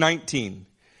verse 19.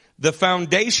 The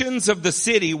foundations of the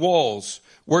city walls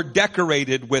were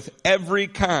decorated with every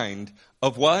kind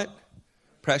of what?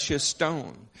 Precious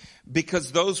stone.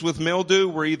 Because those with mildew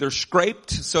were either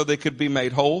scraped so they could be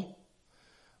made whole,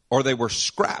 or they were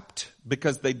scrapped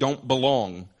because they don't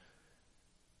belong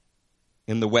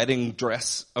in the wedding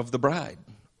dress of the bride,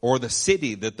 or the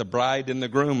city that the bride and the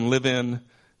groom live in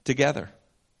together.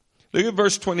 Look at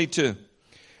verse 22.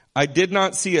 I did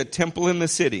not see a temple in the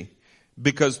city,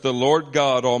 because the Lord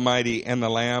God Almighty and the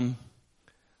Lamb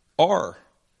are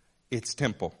its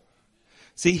temple.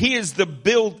 See, He is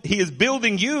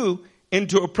building you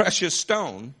into a precious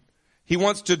stone. He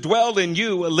wants to dwell in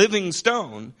you, a living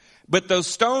stone, but those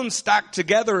stones stacked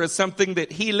together is something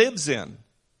that He lives in.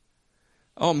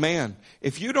 Oh man,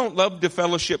 if you don't love the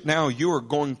fellowship now, you are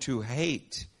going to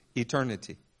hate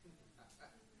eternity.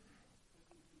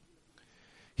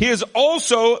 He is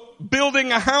also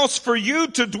building a house for you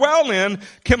to dwell in,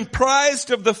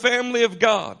 comprised of the family of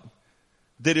God,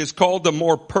 that is called the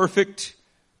more perfect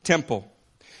temple.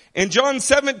 In John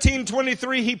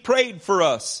 17:23, He prayed for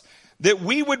us that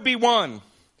we would be one,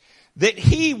 that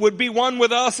He would be one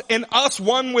with us and us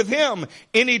one with Him.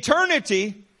 In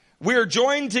eternity, we are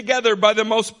joined together by the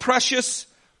most precious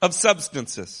of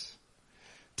substances.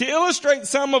 To illustrate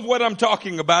some of what I'm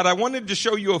talking about, I wanted to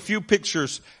show you a few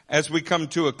pictures as we come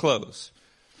to a close.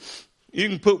 You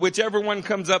can put whichever one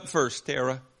comes up first,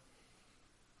 Tara.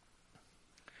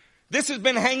 This has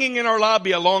been hanging in our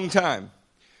lobby a long time.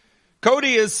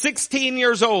 Cody is 16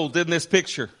 years old in this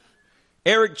picture.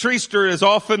 Eric Treaster is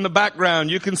off in the background.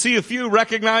 You can see a few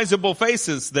recognizable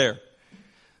faces there.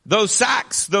 Those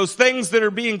sacks, those things that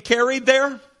are being carried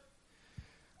there,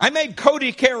 I made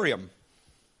Cody carry them.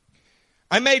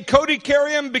 I made Cody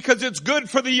carry him because it's good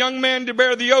for the young man to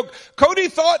bear the yoke. Cody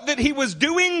thought that he was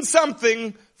doing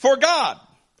something for God.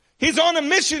 He's on a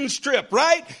missions trip,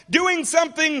 right? Doing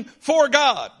something for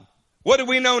God. What do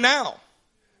we know now?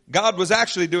 God was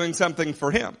actually doing something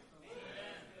for him.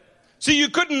 So you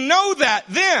couldn't know that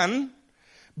then,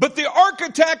 but the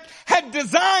architect had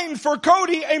designed for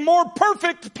Cody a more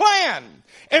perfect plan.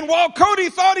 And while Cody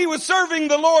thought he was serving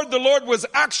the Lord was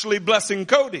actually blessing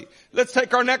Cody. Let's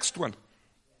take our next one.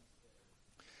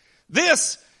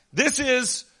 This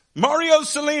is Mario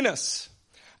Salinas.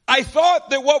 I thought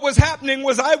that what was happening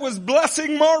was I was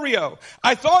blessing Mario.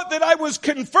 I thought that I was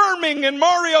confirming in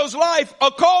Mario's life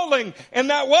a calling, and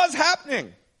that was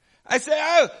happening. I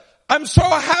say, I'm so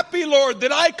happy, Lord,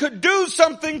 that I could do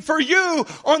something for you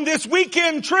on this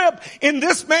weekend trip, and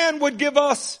this man would give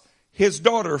us his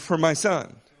daughter for my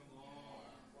son.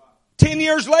 10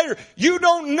 years later, you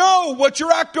don't know what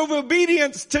your act of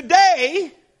obedience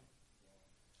today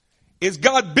is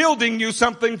God building you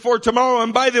something for tomorrow.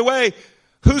 And by the way,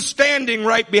 who's standing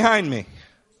right behind me?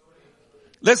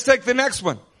 Let's take the next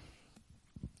one.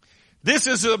 This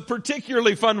is a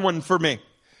particularly fun one for me.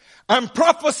 I'm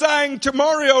prophesying to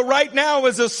Mario right now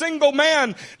as a single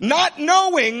man, not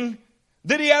knowing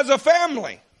that he has a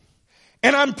family.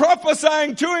 And I'm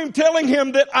prophesying to him, telling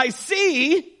him that I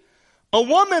see a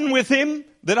woman with him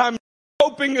that I'm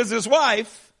hoping is his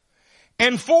wife,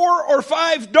 and 4 or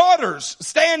 5 daughters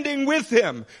standing with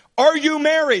him. Are you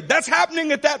married? That's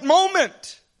happening at that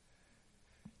moment.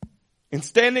 And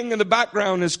standing in the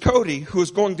background is Cody, who is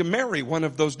going to marry one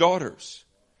of those daughters.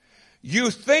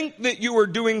 You think that you are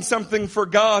doing something for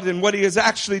God, and what He is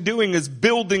actually doing is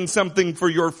building something for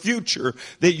your future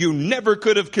that you never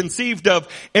could have conceived of.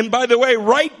 And by the way,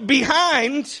 right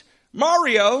behind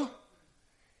Mario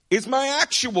is my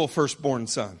actual firstborn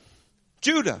son,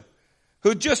 Judah,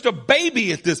 who's just a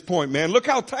baby at this point, man. Look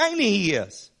how tiny he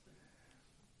is.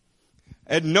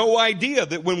 I had no idea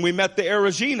that when we met the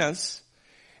Araginas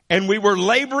and we were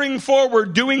laboring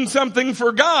forward, doing something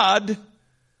for God,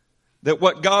 that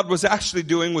what God was actually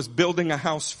doing was building a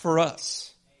house for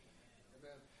us.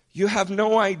 You have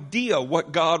no idea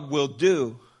what God will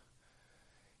do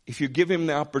if you give Him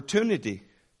the opportunity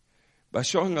by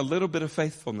showing a little bit of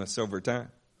faithfulness over time.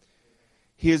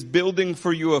 He is building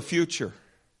for you a future,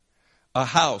 a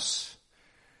house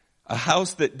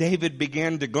that David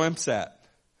began to glimpse at.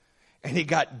 And he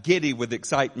got giddy with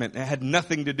excitement. It had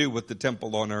nothing to do with the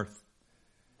temple on earth.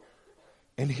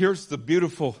 And here's the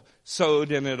beautiful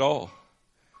sode in it all.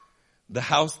 The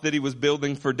house that he was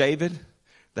building for David,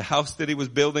 the house that he was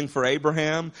building for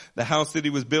Abraham, the house that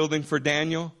he was building for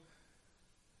Daniel,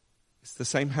 it's the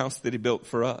same house that he built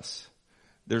for us.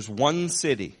 There's one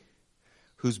city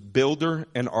whose builder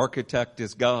and architect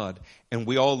is God. And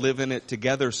we all live in it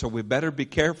together, so we better be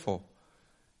careful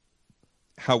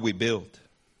how we build.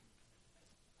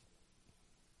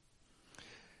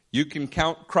 You can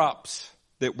count crops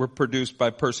that were produced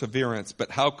by perseverance,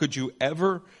 but how could you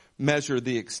ever measure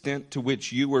the extent to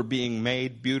which you were being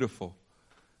made beautiful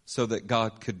so that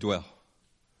God could dwell?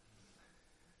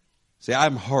 See,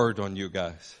 I'm hard on you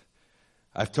guys.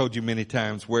 I've told you many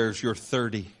times, where's your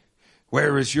 30?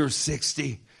 Where is your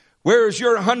 60? Where is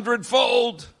your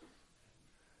 100-fold?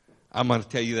 I'm going to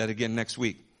tell you that again next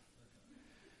week.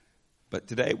 But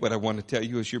today, what I want to tell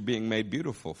you is you're being made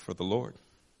beautiful for the Lord.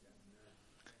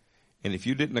 And if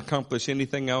you didn't accomplish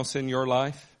anything else in your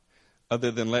life other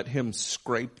than let Him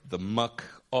scrape the muck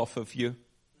off of you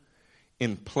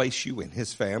and place you in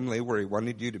His family where He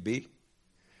wanted you to be,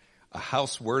 a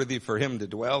house worthy for Him to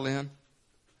dwell in,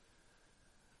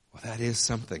 well, that is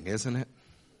something, isn't it?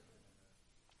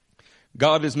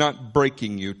 God is not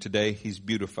breaking you today. He's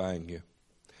beautifying you.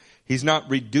 He's not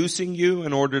reducing you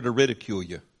in order to ridicule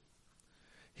you.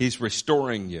 He's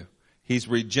restoring you. He's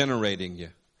regenerating you.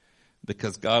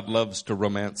 Because God loves to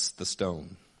romance the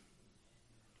stone.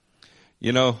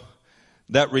 You know,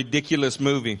 that ridiculous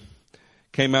movie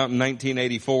came out in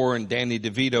 1984 and Danny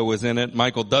DeVito was in it.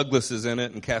 Michael Douglas is in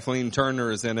it and Kathleen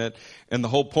Turner is in it. And the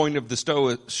whole point of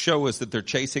the show is that they're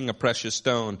chasing a precious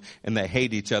stone and they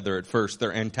hate each other at first.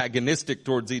 They're antagonistic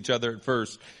towards each other at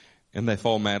first and they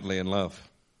fall madly in love.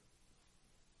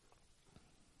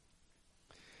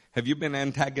 Have you been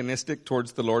antagonistic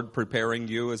towards the Lord preparing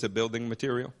you as a building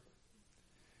material?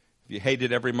 You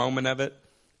hated every moment of it?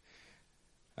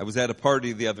 I was at a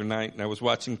party the other night and I was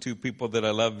watching two people that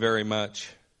I love very much.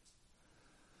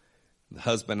 The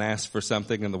husband asked for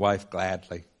something and the wife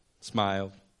gladly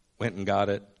smiled, went and got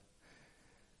it.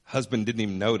 Husband didn't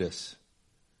even notice.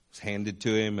 It was handed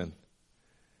to him and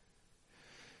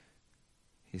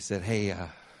he said, "Hey,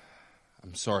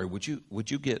 I'm sorry, would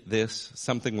you get this?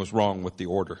 Something was wrong with the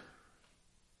order."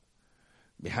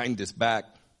 Behind his back,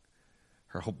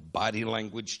 her whole body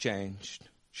language changed.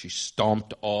 She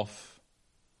stomped off,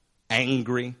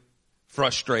 angry,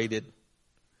 frustrated.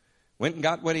 Went and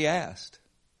got what he asked.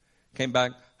 Came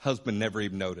back, husband never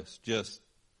even noticed. Just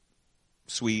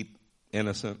sweet,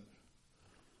 innocent.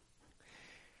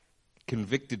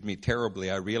 Convicted me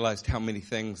terribly. I realized how many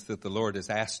things that the Lord has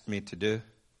asked me to do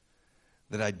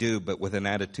that I do, but with an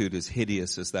attitude as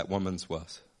hideous as that woman's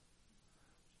was.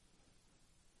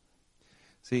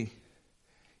 See,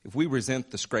 if we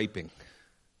resent the scraping,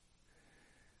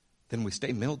 then we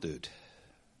stay mildewed.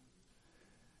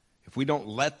 If we don't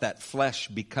let that flesh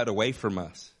be cut away from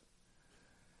us.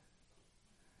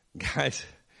 Guys,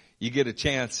 you get a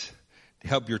chance to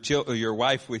help your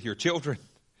wife with your children.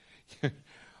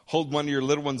 Hold one of your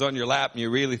little ones on your lap and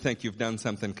you really think you've done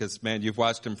something because, man, you've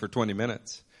watched them for 20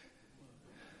 minutes.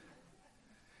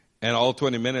 And all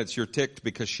 20 minutes you're ticked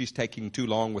because she's taking too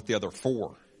long with the other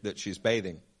 4 that she's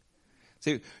bathing.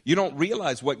 See, you don't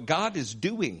realize what God is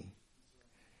doing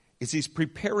is He's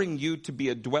preparing you to be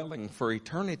a dwelling for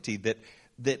eternity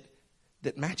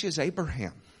that matches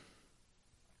Abraham,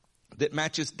 that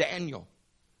matches Daniel,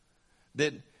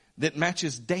 that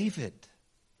matches David.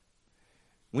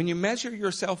 When you measure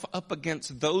yourself up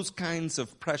against those kinds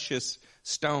of precious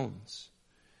stones,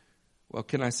 well,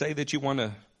 can I say that you want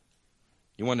a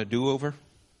do-over?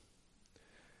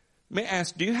 May I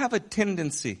ask, do you have a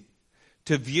tendency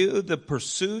to view the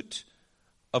pursuit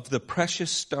of the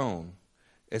precious stone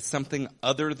as something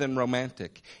other than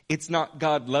romantic? It's not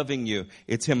God loving you.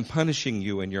 It's Him punishing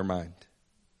you in your mind.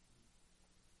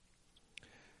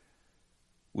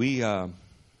 We have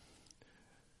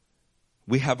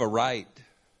a right,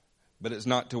 but it's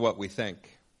not to what we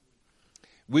think.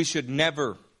 We should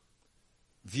never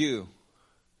view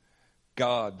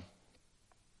God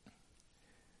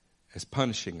as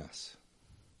punishing us.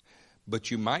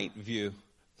 But you might view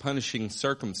punishing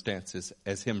circumstances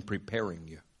as Him preparing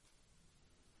you.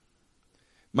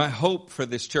 My hope for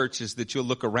this church is that you'll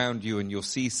look around you and you'll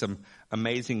see some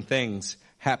amazing things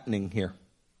happening here.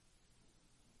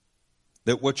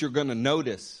 That what you're going to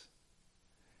notice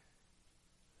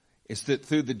is that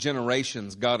through the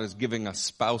generations, God is giving us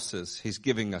spouses. He's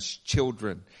giving us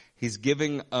children. He's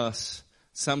giving us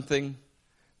something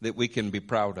that we can be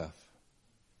proud of.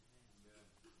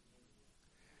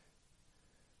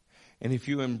 And if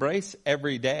you embrace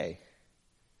every day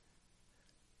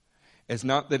as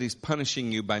not that He's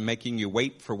punishing you by making you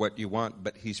wait for what you want,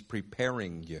 but He's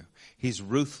preparing you. He's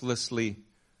ruthlessly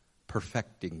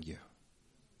perfecting you.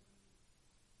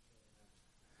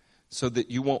 So that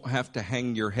you won't have to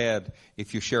hang your head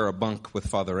if you share a bunk with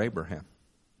Father Abraham.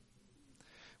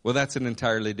 Well, that's an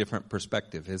entirely different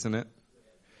perspective, isn't it?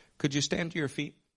 Could you stand to your feet?